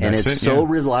sometimes, and That's it's it, so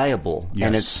yeah. reliable and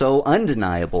Yes. it's so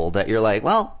undeniable that you're like,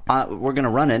 well, we're going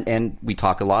to run it, and we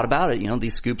talk a lot about it. You know,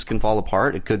 these scoops can fall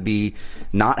apart. It could be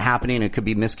not happening. It could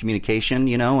be miscommunication.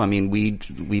 You know, I mean,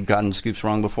 we've gotten scoops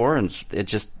wrong before, and it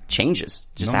just changes,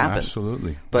 it just No, happens.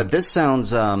 absolutely. But this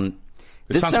sounds.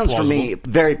 This sounds for me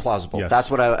very plausible. Yes.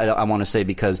 That's what I want to say,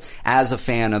 because as a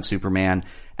fan of Superman,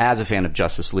 as a fan of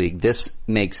Justice League, this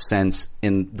makes sense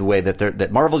in the way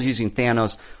that Marvel's using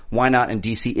Thanos. Why not? And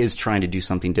DC is trying to do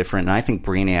something different. And I think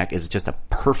Brainiac is just a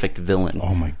perfect villain.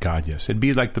 Oh my God, yes. It'd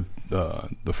be like the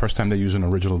first time they use an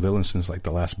original villain since like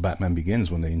the last Batman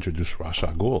Begins when they introduced Ra's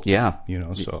al Ghul. Yeah.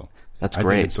 So that's I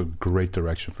great. think it's a great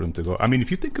direction for them to go. I mean, if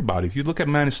you think about it, if you look at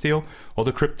Man of Steel, all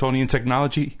the Kryptonian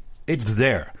technology, it's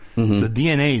there. The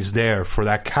DNA is there for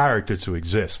that character to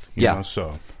exist. You know?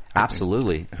 So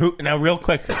absolutely. Now, real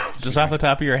quick, just off the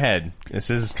top of your head, this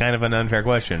is kind of an unfair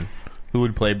question. Who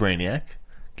would play Brainiac?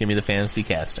 Give me the fantasy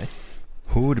casting.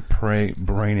 Who would play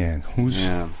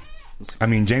Brainiac? I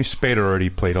mean, James Spader already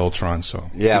played Ultron,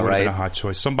 so yeah, he would have right. been a hot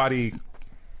choice. Somebody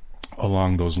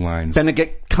along those lines.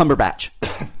 Benedict Cumberbatch.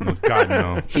 Oh, God,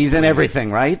 no. He's in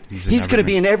everything, right? He's going to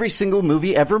be everything. in every single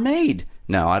movie ever made.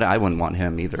 No, I wouldn't want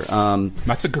him either.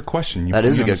 That's a good question. You That put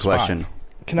is me a on the good spot. question.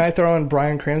 Can I throw in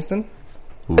Bryan Cranston?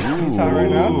 He's hot right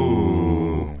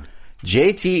now.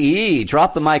 JTE,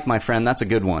 drop the mic, my friend. That's a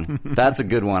good one. That's a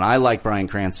good one. I like Bryan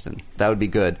Cranston. That would be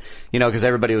good. Because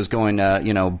everybody was going,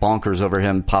 bonkers over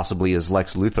him possibly as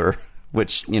Lex Luthor,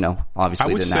 which, obviously I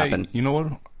would didn't say, happen. you know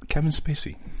what? Kevin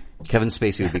Spacey. Kevin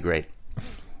Spacey would be great.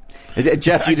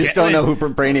 Jeff, you just don't know who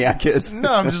Brainiac is.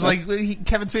 No, I'm just like,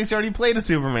 Kevin Spacey already played a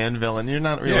Superman villain. You're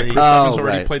not really... Chris Evans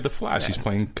already right. played the Flash. He's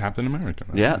playing Captain America.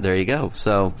 Right? Yeah, there you go.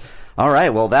 So, all right.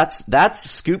 Well, that's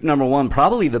scoop number one,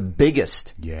 probably the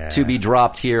biggest to be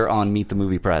dropped here on Meet the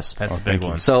Movie Press. That's a big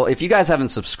one. So, if you guys haven't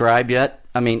subscribed yet,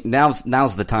 I mean, now's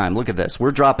the time. Look at this.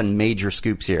 We're dropping major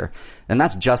scoops here, and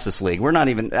that's Justice League. We're not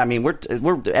even. I mean, we're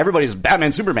everybody's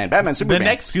Batman, Superman. The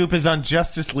next scoop is on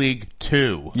Justice League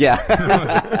 2.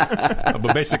 Yeah.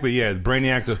 But basically,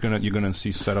 Brainiac is you're gonna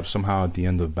see set up somehow at the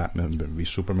end of Batman v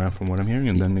Superman, from what I'm hearing,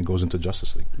 and then it goes into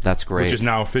Justice League. That's great. Which is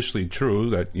now officially true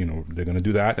that they're gonna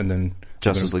do that, and then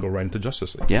Justice League go right into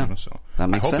Justice League. Yeah, so that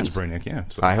makes I hope sense. it's Brainiac. Yeah,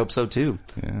 so. I hope so too.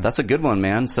 Yeah. That's a good one,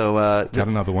 man. So Got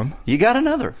another one. You got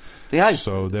another. Yeah,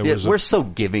 So there was we're so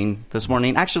giving this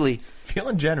morning. Actually,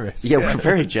 Feeling generous. yeah, we're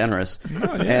very generous.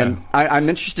 And I'm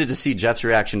interested to see Jeff's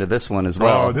reaction to this one as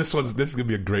well. Oh, this is gonna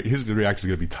be a great. His reaction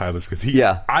is gonna be timeless because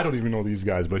I don't even know these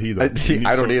guys, but he does.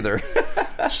 I don't either.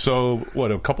 So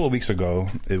a couple of weeks ago,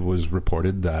 it was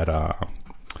reported that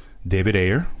David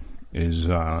Ayer is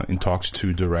in talks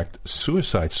to direct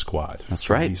Suicide Squad. That's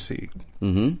for right. DC.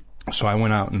 Mm-hmm. So I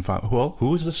went out and found,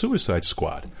 who is the Suicide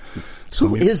Squad?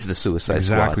 Who is the Suicide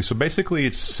Squad? Exactly. So basically,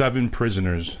 it's 7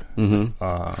 prisoners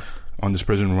on this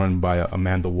prison run by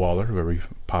Amanda Waller, a very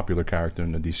popular character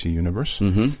in the DC universe.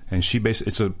 Mm-hmm. And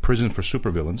it's a prison for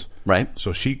supervillains. Right.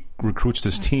 So she recruits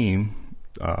this team,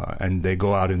 and they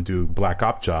go out and do black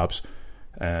op jobs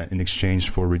in exchange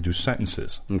for reduced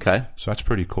sentences. Okay. So that's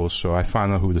pretty cool. So I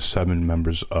found out who the 7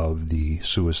 members of the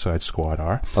Suicide Squad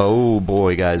are. Oh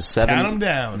boy, guys, 7. Count 'em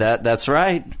down. That's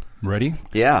right. Ready?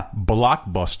 Yeah.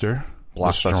 Blockbuster,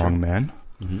 the strong man.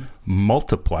 Mm-hmm.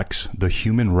 Multiplex, the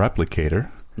human replicator.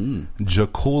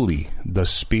 Jaculi, the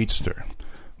speedster.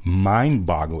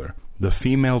 Mindboggler, the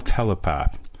female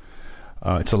telepath.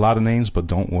 It's a lot of names, but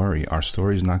don't worry. Our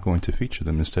story is not going to feature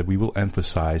them. Instead, we will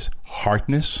emphasize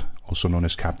Harkness, also known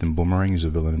as Captain Boomerang. He's a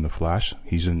villain in The Flash.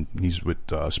 He's with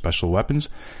special weapons.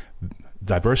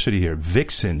 Diversity here.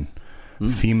 Vixen,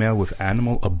 female with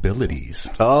animal abilities.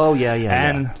 Oh, yeah.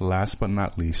 And last but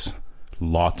not least,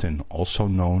 Lawton, also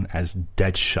known as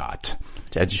Deadshot.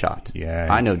 Deadshot. Yeah.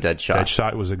 I know Deadshot.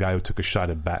 Deadshot was a guy who took a shot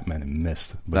at Batman and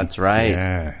missed. That's right.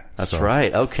 Yeah. That's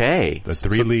right. Okay. The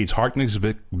 3 leads, Harkness,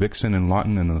 Vixen, and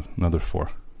Lawton, and another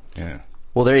 4. Yeah.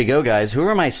 Well, there you go, guys. Who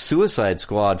are my Suicide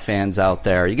Squad fans out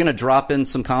there? Are you going to drop in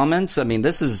some comments? I mean,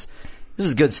 this is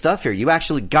good stuff here. You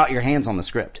actually got your hands on the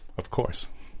script. Of course.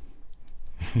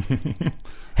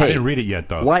 Hey, I didn't read it yet,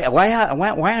 though. Why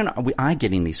aren't I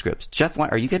getting these scripts? Jeff,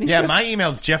 are you getting scripts? Yeah, my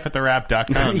email's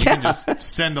jeff@therap.com. You can just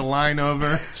send a line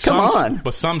over. Come on.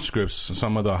 But some scripts,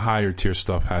 some of the higher tier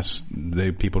stuff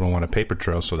people don't want a paper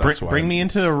trail, so that's why. Bring me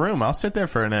into a room. I'll sit there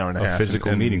for an hour and a half.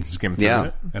 Physical meeting. Skim through Yeah.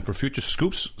 it. And for future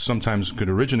scoops, sometimes could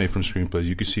originate from screenplays.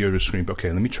 You can see over the screenplay,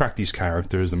 okay, let me track these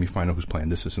characters, let me find out who's playing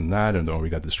this and that, and we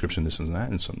got the description, this and that,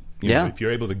 and some. You know, if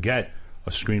you're able to get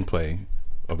a screenplay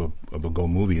of a Go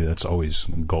movie, that's always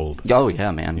gold. Oh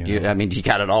yeah, man. You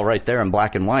got it all right there in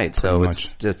black and white. So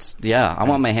I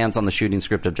want my hands on the shooting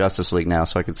script of Justice League now,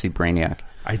 so I can see Brainiac.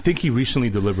 I think he recently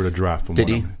delivered a draft. Did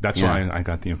he? That's why I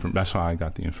got the That's how I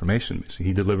got the information.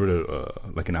 He delivered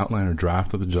an outline or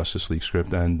draft of the Justice League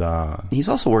script, and he's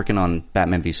also working on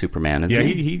Batman v Superman. Isn't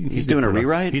he? He's doing a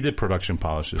rewrite. He did production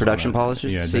polishes.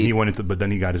 Polishes. Yeah.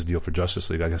 Then he got his deal for Justice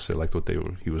League. I guess they liked what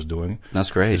he was doing.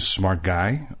 That's great. He's a smart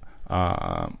guy.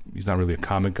 He's not really a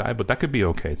comic guy, but that could be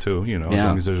okay too. You know, as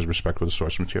long as there's respect for the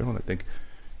source material. And I think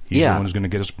he's the one who's going to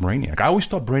get us Brainiac. I always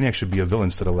thought Brainiac should be a villain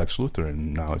instead of Lex Luthor,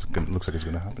 and now it looks like it's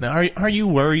going to happen. Now, are you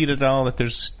worried at all that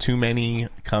there's too many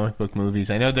comic book movies?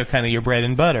 I know they're kind of your bread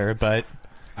and butter, but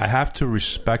I have to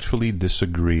respectfully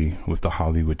disagree with the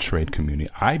Hollywood trade community.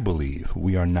 I believe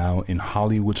we are now in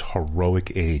Hollywood's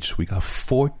heroic age. We got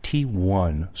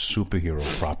 41 superhero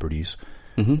properties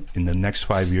in the next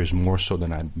 5 years, more so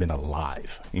than I've been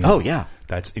alive. You know? Oh, yeah.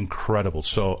 That's incredible.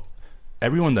 So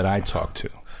everyone that I talk to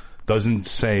doesn't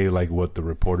say like what the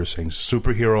reporter's saying,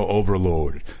 superhero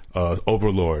overlord.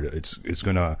 It's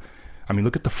going to... I mean,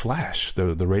 look at The Flash.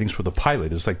 The ratings for the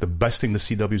pilot is like the best thing the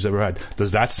CW's ever had.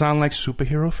 Does that sound like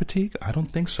superhero fatigue? I don't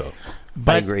think so.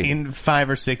 But I agree. in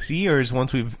 5 or 6 years,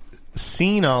 once we've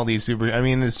seen all these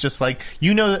it's just like,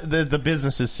 the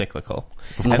business is cyclical.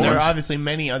 And there are obviously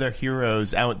many other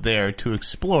heroes out there to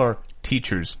explore.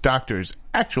 Teachers, doctors,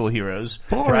 actual heroes,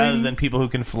 rather than people who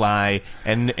can fly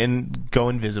and go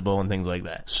invisible and things like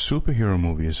that. Superhero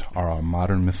movies are our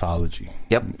modern mythology.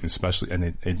 Yep. Especially, and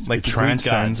it Like the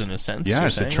transcends, Greek gods in a sense.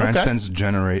 yes, it transcends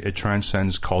it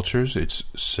transcends cultures. It's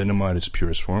cinema at its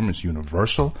purest form. It's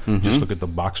universal. Just look at the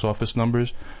box office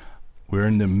numbers. We're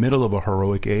in the middle of a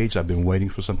heroic age. I've been waiting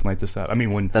for something like this to happen. I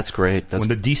mean, That's great. when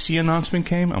the DC announcement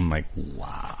came, I'm like,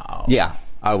 wow. Yeah,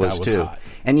 I was too. hot.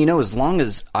 And as long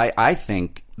as I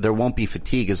think there won't be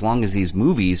fatigue as long as these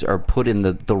movies are put in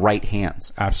the right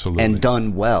hands. Absolutely. And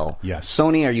done well. Yes.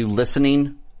 Sony, are you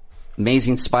listening?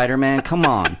 Amazing Spider-Man, come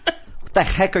on. What the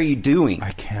heck are you doing?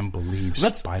 I can't believe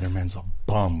Spider-Man's a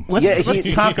bum.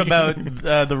 Let's talk about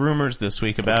the rumors this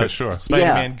week about sure.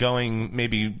 Spider-Man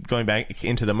going back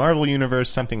into the Marvel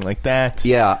universe, something like that.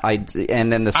 Yeah,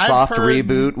 and then the I've soft heard-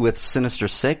 reboot with Sinister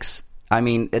Six. I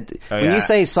mean, when you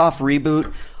say soft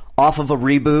reboot off of a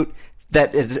reboot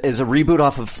that is a reboot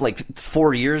off of like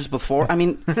 4 years before, I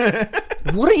mean,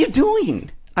 what are you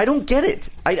doing? I don't get it.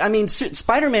 I mean,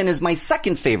 Spider-Man is my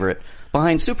second favorite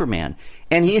behind Superman,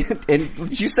 and you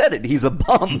said it. He's a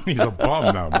bum. He's a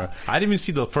bum now, man. I didn't even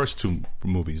see the first 2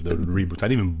 movies, the reboots. I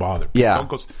didn't even bother. Yeah.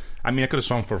 I mean, I could have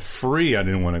saw them for free. I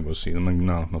didn't want to go see them. I'm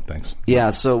like, no thanks.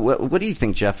 Yeah. So, what do you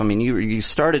think, Jeff? I mean, you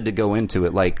started to go into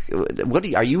it. Like,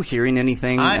 are you hearing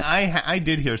anything? I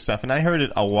did hear stuff, and I heard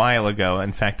it a while ago.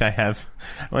 In fact, I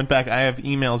went back. I have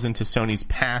emails into Sony's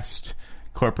past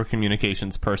corporate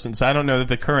communications person, so I don't know that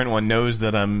the current one knows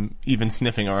that I'm even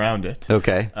sniffing around it.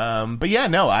 Okay. But yeah,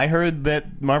 no, I heard that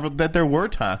that there were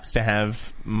talks to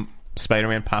have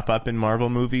Spider-Man pop up in Marvel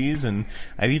movies, and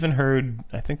I'd even heard,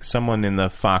 I think, someone in the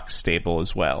Fox stable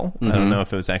as well. I don't know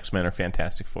if it was X-Men or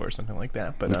Fantastic Four or something like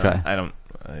that, but I don't.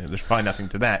 There's probably nothing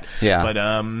to that. Yeah. But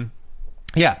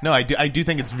yeah, no, I do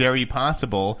think it's very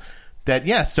possible that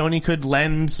Sony could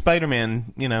lend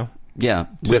Spider-Man, Yeah,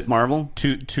 with Marvel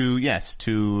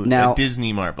to now, a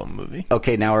Disney Marvel movie.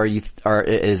 Okay, now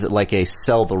is it like a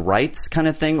sell the rights kind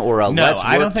of thing, or let's work together?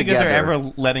 I don't think that they're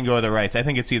ever letting go of the rights. I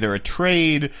think it's either a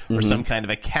trade or some kind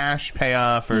of a cash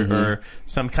payoff or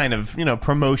some kind of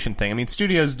promotion thing. I mean,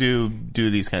 studios do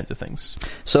these kinds of things.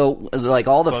 So, like,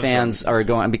 all the fans are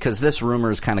going, because this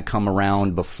rumor's kind of come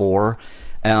around before,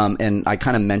 and I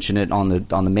kind of mentioned it on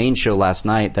the main show last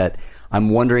night that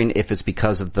I'm wondering if it's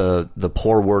because of the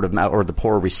poor word of mouth or the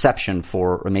poor reception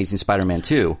for Amazing Spider-Man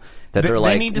 2 that they're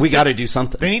like, we got to do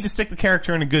something. They need to stick the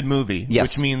character in a good movie,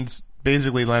 yes. Which means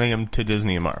basically letting him to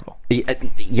Disney and Marvel.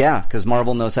 Yeah, because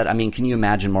Marvel knows that. I mean, can you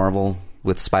imagine Marvel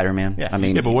with Spider-Man? Yeah. I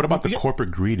mean, but what about the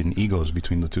corporate greed and egos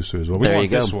between the two studios? Well, there you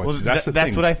go. Well, that's the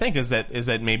that's thing. what I think is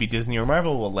that maybe Disney or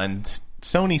Marvel will lend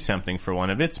Sony something for one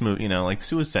of its movies, like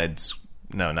Suicide's.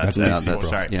 No, not that's that. DC. That's,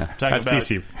 sorry, yeah. That's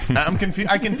DC. I'm confused.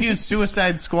 I confused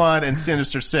Suicide Squad and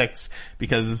Sinister Six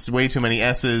because it's way too many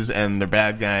S's and they're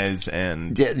bad guys.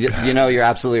 And you're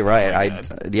absolutely right.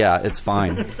 It's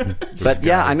fine. But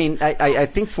yeah, I mean, I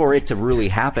think for it to really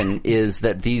happen is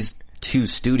that these two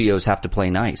studios have to play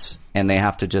nice and they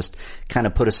have to just kind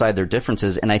of put aside their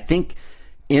differences. And I think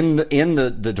in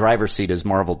the driver's seat is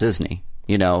Marvel Disney.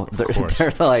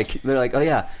 They're like, oh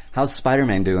yeah, how's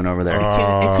Spider-Man doing over there?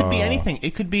 It could be anything.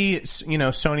 It could be,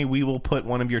 Sony, we will put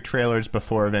one of your trailers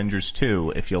before Avengers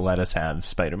 2 if you'll let us have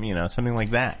Spider-Man, something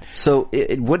like that. So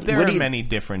there are many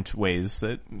different ways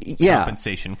that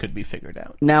compensation could be figured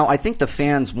out. Now, I think the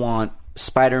fans want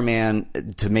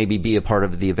Spider-Man to maybe be a part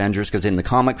of the Avengers, because in the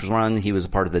comics run, he was a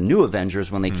part of the New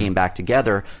Avengers when they came back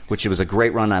together, which it was a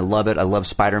great run. I love it. I love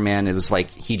Spider-Man. It was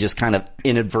like he just kind of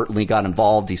inadvertently got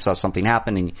involved. He saw something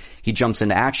happen and he jumps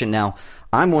into action. Now,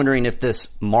 I'm wondering if this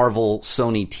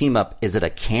Marvel-Sony team-up, is it a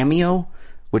cameo?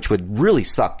 which would really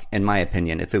suck, in my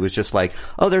opinion, if it was just like,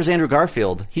 oh, there's Andrew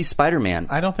Garfield. He's Spider-Man.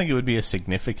 I don't think it would be a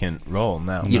significant role,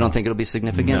 no. You don't think it'll be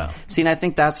significant? No. See, and I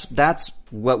think that's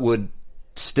what would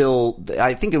still,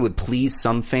 I think it would please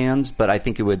some fans, but I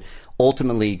think it would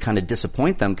ultimately kind of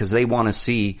disappoint them because they want to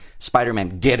see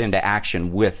Spider-Man get into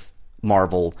action with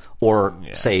Marvel or,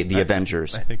 say, the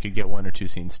Avengers. I think you'd get 1 or 2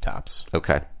 scenes tops.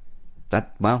 Okay.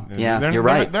 You're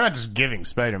right. They're not just giving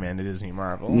Spider-Man to Disney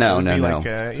Marvel. No. Like,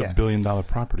 It's a $1 billion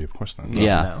property, of course not.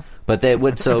 Yeah. No. But they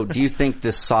would, so do you think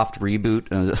this soft reboot,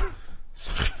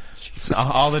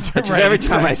 all the time. just every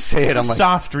time I say it, I'm like,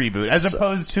 soft reboot, as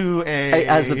opposed to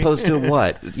as opposed to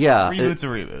what? Yeah. Reboot's a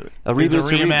reboot. A reboot's is a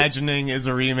a reboot. reimagining, is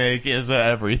a remake, is a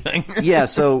everything. Yeah,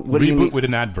 so what do you mean? Reboot with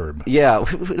an adverb. Yeah,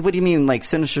 what do you mean, like,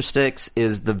 Sinister Six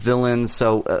is the villain,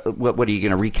 so what are you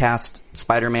going to recast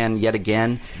Spider-Man yet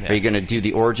again? Yeah. Are you going to do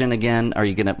the origin again? Are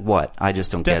you going to, what? I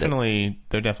just don't get it.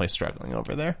 They're definitely struggling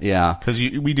over there. Yeah. Because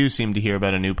we do seem to hear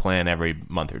about a new plan every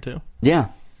month or two. Yeah,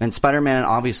 and Spider-Man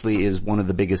obviously is one of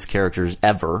the biggest characters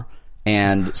ever.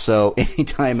 And so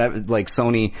anytime, like,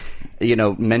 Sony,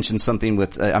 mentions something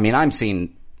with, I'm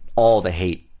seeing all the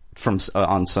hate from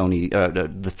on Sony.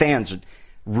 The fans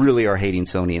really are hating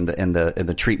Sony in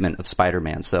the treatment of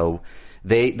Spider-Man. So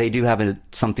they do have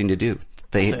something to do.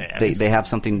 They have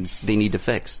something they need to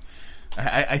fix.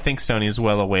 I think Sony is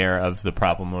well aware of the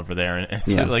problem over there, and it's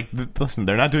like, listen,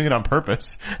 they're not doing it on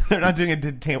purpose. They're not doing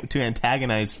it to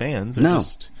antagonize fans.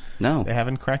 No, they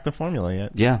haven't cracked the formula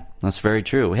yet. Yeah, that's very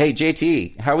true. Hey,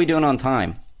 JT, how are we doing on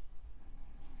time?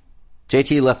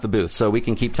 JT left the booth, so we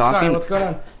can keep talking. Sorry, what's going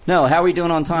on? No, how are we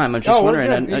doing on time? I'm just wondering.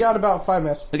 We're good. You got about 5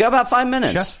 minutes. We got about 5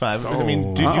 minutes. Just 5. I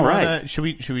mean, do you want to? Should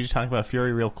we just talk about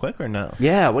Fury real quick or no?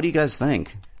 Yeah. What do you guys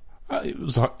think?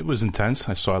 It was intense.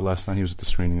 I saw it last night. He was at the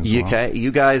screening as well. Okay, you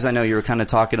guys, I know you were kind of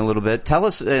talking a little bit. Tell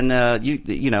us, and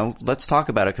let's talk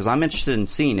about it because I'm interested in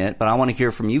seeing it, but I want to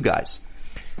hear from you guys.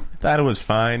 I thought it was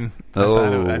fine. I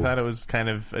thought it was kind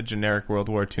of a generic World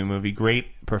War II movie.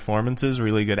 Great performances,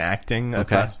 really good acting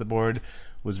across the board.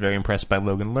 Was very impressed by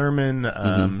Logan Lerman.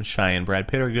 Shia and Brad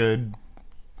Pitt are good.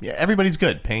 Yeah, everybody's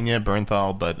good. Pena,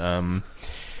 Bernthal, but I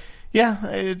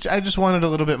just wanted a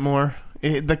little bit more.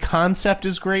 The concept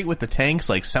is great with the tanks.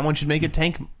 Like, someone should make a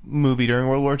tank movie during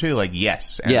World War II. Like,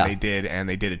 yes, and they did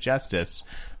it justice.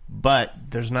 But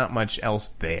there's not much else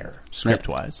there,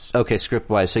 script-wise. Okay,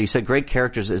 script-wise. So you said great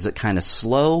characters. Is it kind of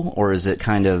slow, or is it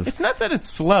kind of... It's not that it's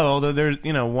slow, although there's,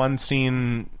 one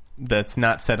scene that's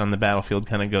not set on the battlefield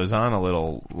kind of goes on a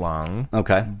little long.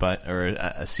 Okay. Or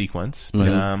a sequence. But,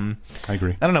 I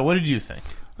agree. I don't know. What did you think?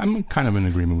 I'm kind of in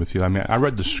agreement with you. I mean, I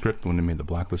read the script when they made The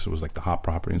Blacklist. It was like the hot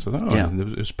property. And so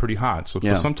it was pretty hot. So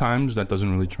but sometimes that doesn't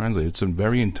really translate. It's a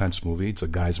very intense movie. It's a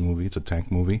guy's movie. It's a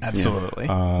tank movie. Absolutely.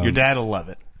 Your dad will love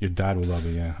it. Your dad will love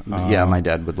it, yeah. Yeah, my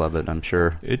dad would love it, I'm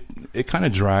sure. It kind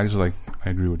of drags, like,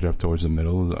 I agree with Jeff, towards the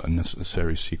middle, the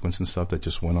unnecessary sequence and stuff that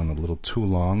just went on a little too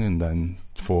long, and then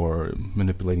for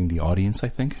manipulating the audience, I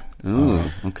think. Ooh,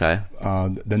 okay.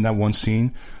 Then that one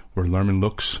scene where Lerman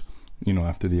looks,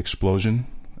 after the explosion,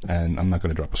 and I'm not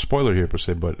going to drop a spoiler here per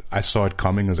se, but I saw it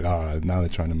coming. I was like, now they're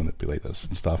trying to manipulate us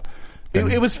and stuff.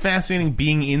 It was fascinating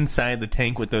being inside the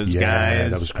tank with those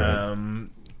guys. That was great.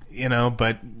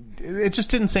 But it just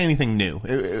didn't say anything new.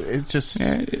 It just...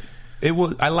 It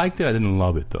was. I liked it. I didn't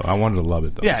love it though. I wanted to love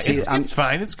it though. Yeah, it's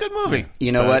fine. It's a good movie.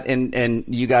 You know what? And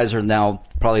you guys are now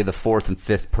probably the 4th and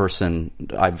 5th person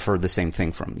I've heard the same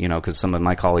thing from. Because some of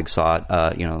my colleagues saw it.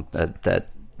 That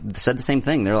said the same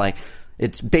thing. They're like,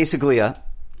 it's basically a...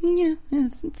 Yeah.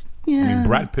 I mean,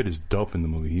 Brad Pitt is dope in the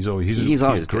movie. He's always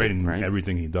great good, in right?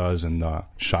 everything he does, and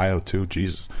Shia too.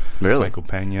 Jesus, really? Michael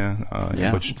Pena.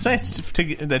 It's nice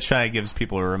that Shia gives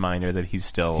people a reminder that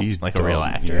he's like a real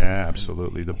actor. Yeah,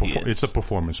 absolutely. It's a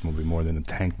performance movie more than a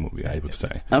tank movie, I would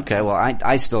say. Okay, well,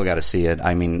 I still got to see it.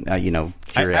 I mean,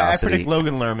 curiosity. I predict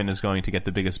Logan Lerman is going to get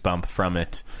the biggest bump from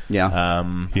it. Yeah.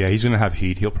 He's going to have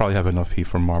heat. He'll probably have enough heat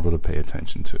for Marvel to pay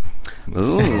attention to.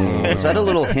 Ooh, is that a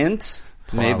little hint?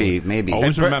 Maybe.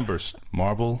 Always remember,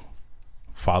 Marvel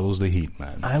follows the heat,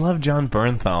 man. I love John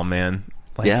Bernthal, man.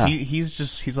 Like,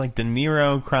 he's like De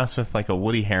Niro crossed with like a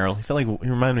Woody Harrelson. I feel like he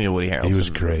reminded me of Woody Harrelson. He was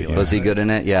great. Yeah. Was he good in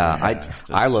it? Yeah.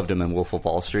 I loved him in Wolf of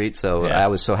Wall Street, so I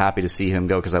was so happy to see him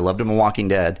go because I loved him in Walking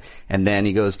Dead, and then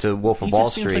he goes to Wolf of Wall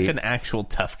Street. He just seems like an actual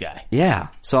tough guy. Yeah.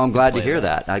 So I'm glad to hear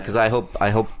that because I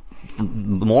hope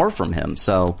more from him.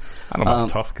 So I don't know about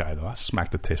tough guy though. I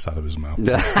smacked the taste out of his mouth.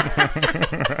 No,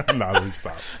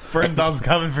 stop. Bernthal's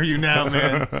coming for you now,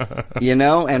 man.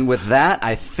 And with that,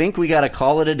 I think we got to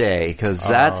call it a day because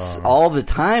that's all the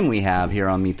time we have here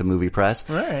on Meet the Movie Press.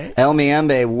 Right. El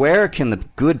Miembe, where can the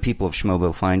good people of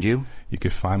Schmobo find you? You can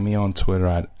find me on Twitter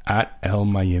at El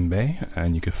Mayimbe,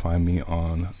 and you can find me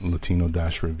on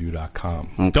Latino-Review.com.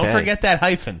 Okay. Don't forget that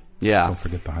hyphen. Yeah. Don't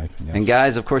forget the hyphen, yes. And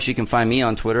guys, of course, you can find me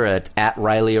on Twitter at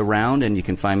RileyAround, and you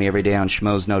can find me every day on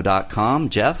schmoesknow.com.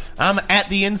 Jeff? I'm at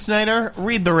the Insnider,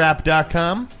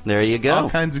 readtherap.com. There you go. All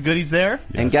kinds of goodies there.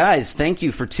 And guys, thank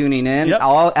you for tuning in. Yep.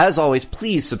 As always,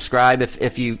 please subscribe.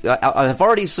 If you have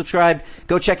already subscribed,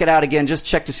 go check it out again. Just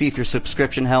check to see if your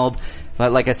subscription held.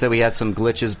 But like I said, we had some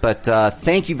glitches. But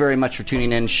thank you very much for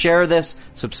tuning in. Share this,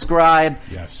 subscribe,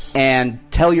 Yes. and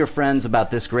tell your friends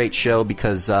about this great show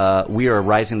because we are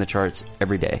rising the charts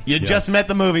every day. You just met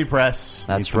the movie press.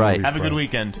 That's the right. movie. Have a good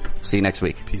weekend. See you next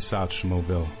week. Peace out,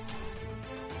 Schmoville.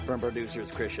 From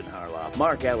producers Christian Harloff,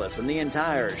 Mark Ellis, and the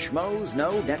entire Schmoes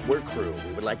Know Network crew,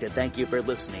 we would like to thank you for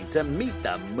listening to Meet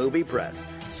the Movie Press.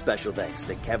 Special thanks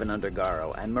to Kevin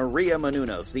Undergaro and Maria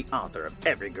Menounos, the author of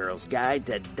Every Girl's Guide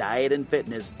to Diet and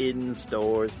Fitness, in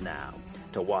stores now.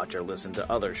 To watch or listen to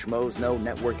other Schmoes Know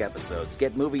Network episodes,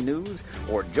 get movie news,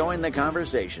 or join the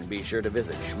conversation, be sure to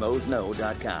visit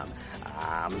schmoesknow.com.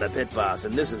 I'm the Pit Boss,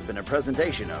 and this has been a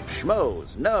presentation of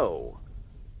Schmoes Know.com.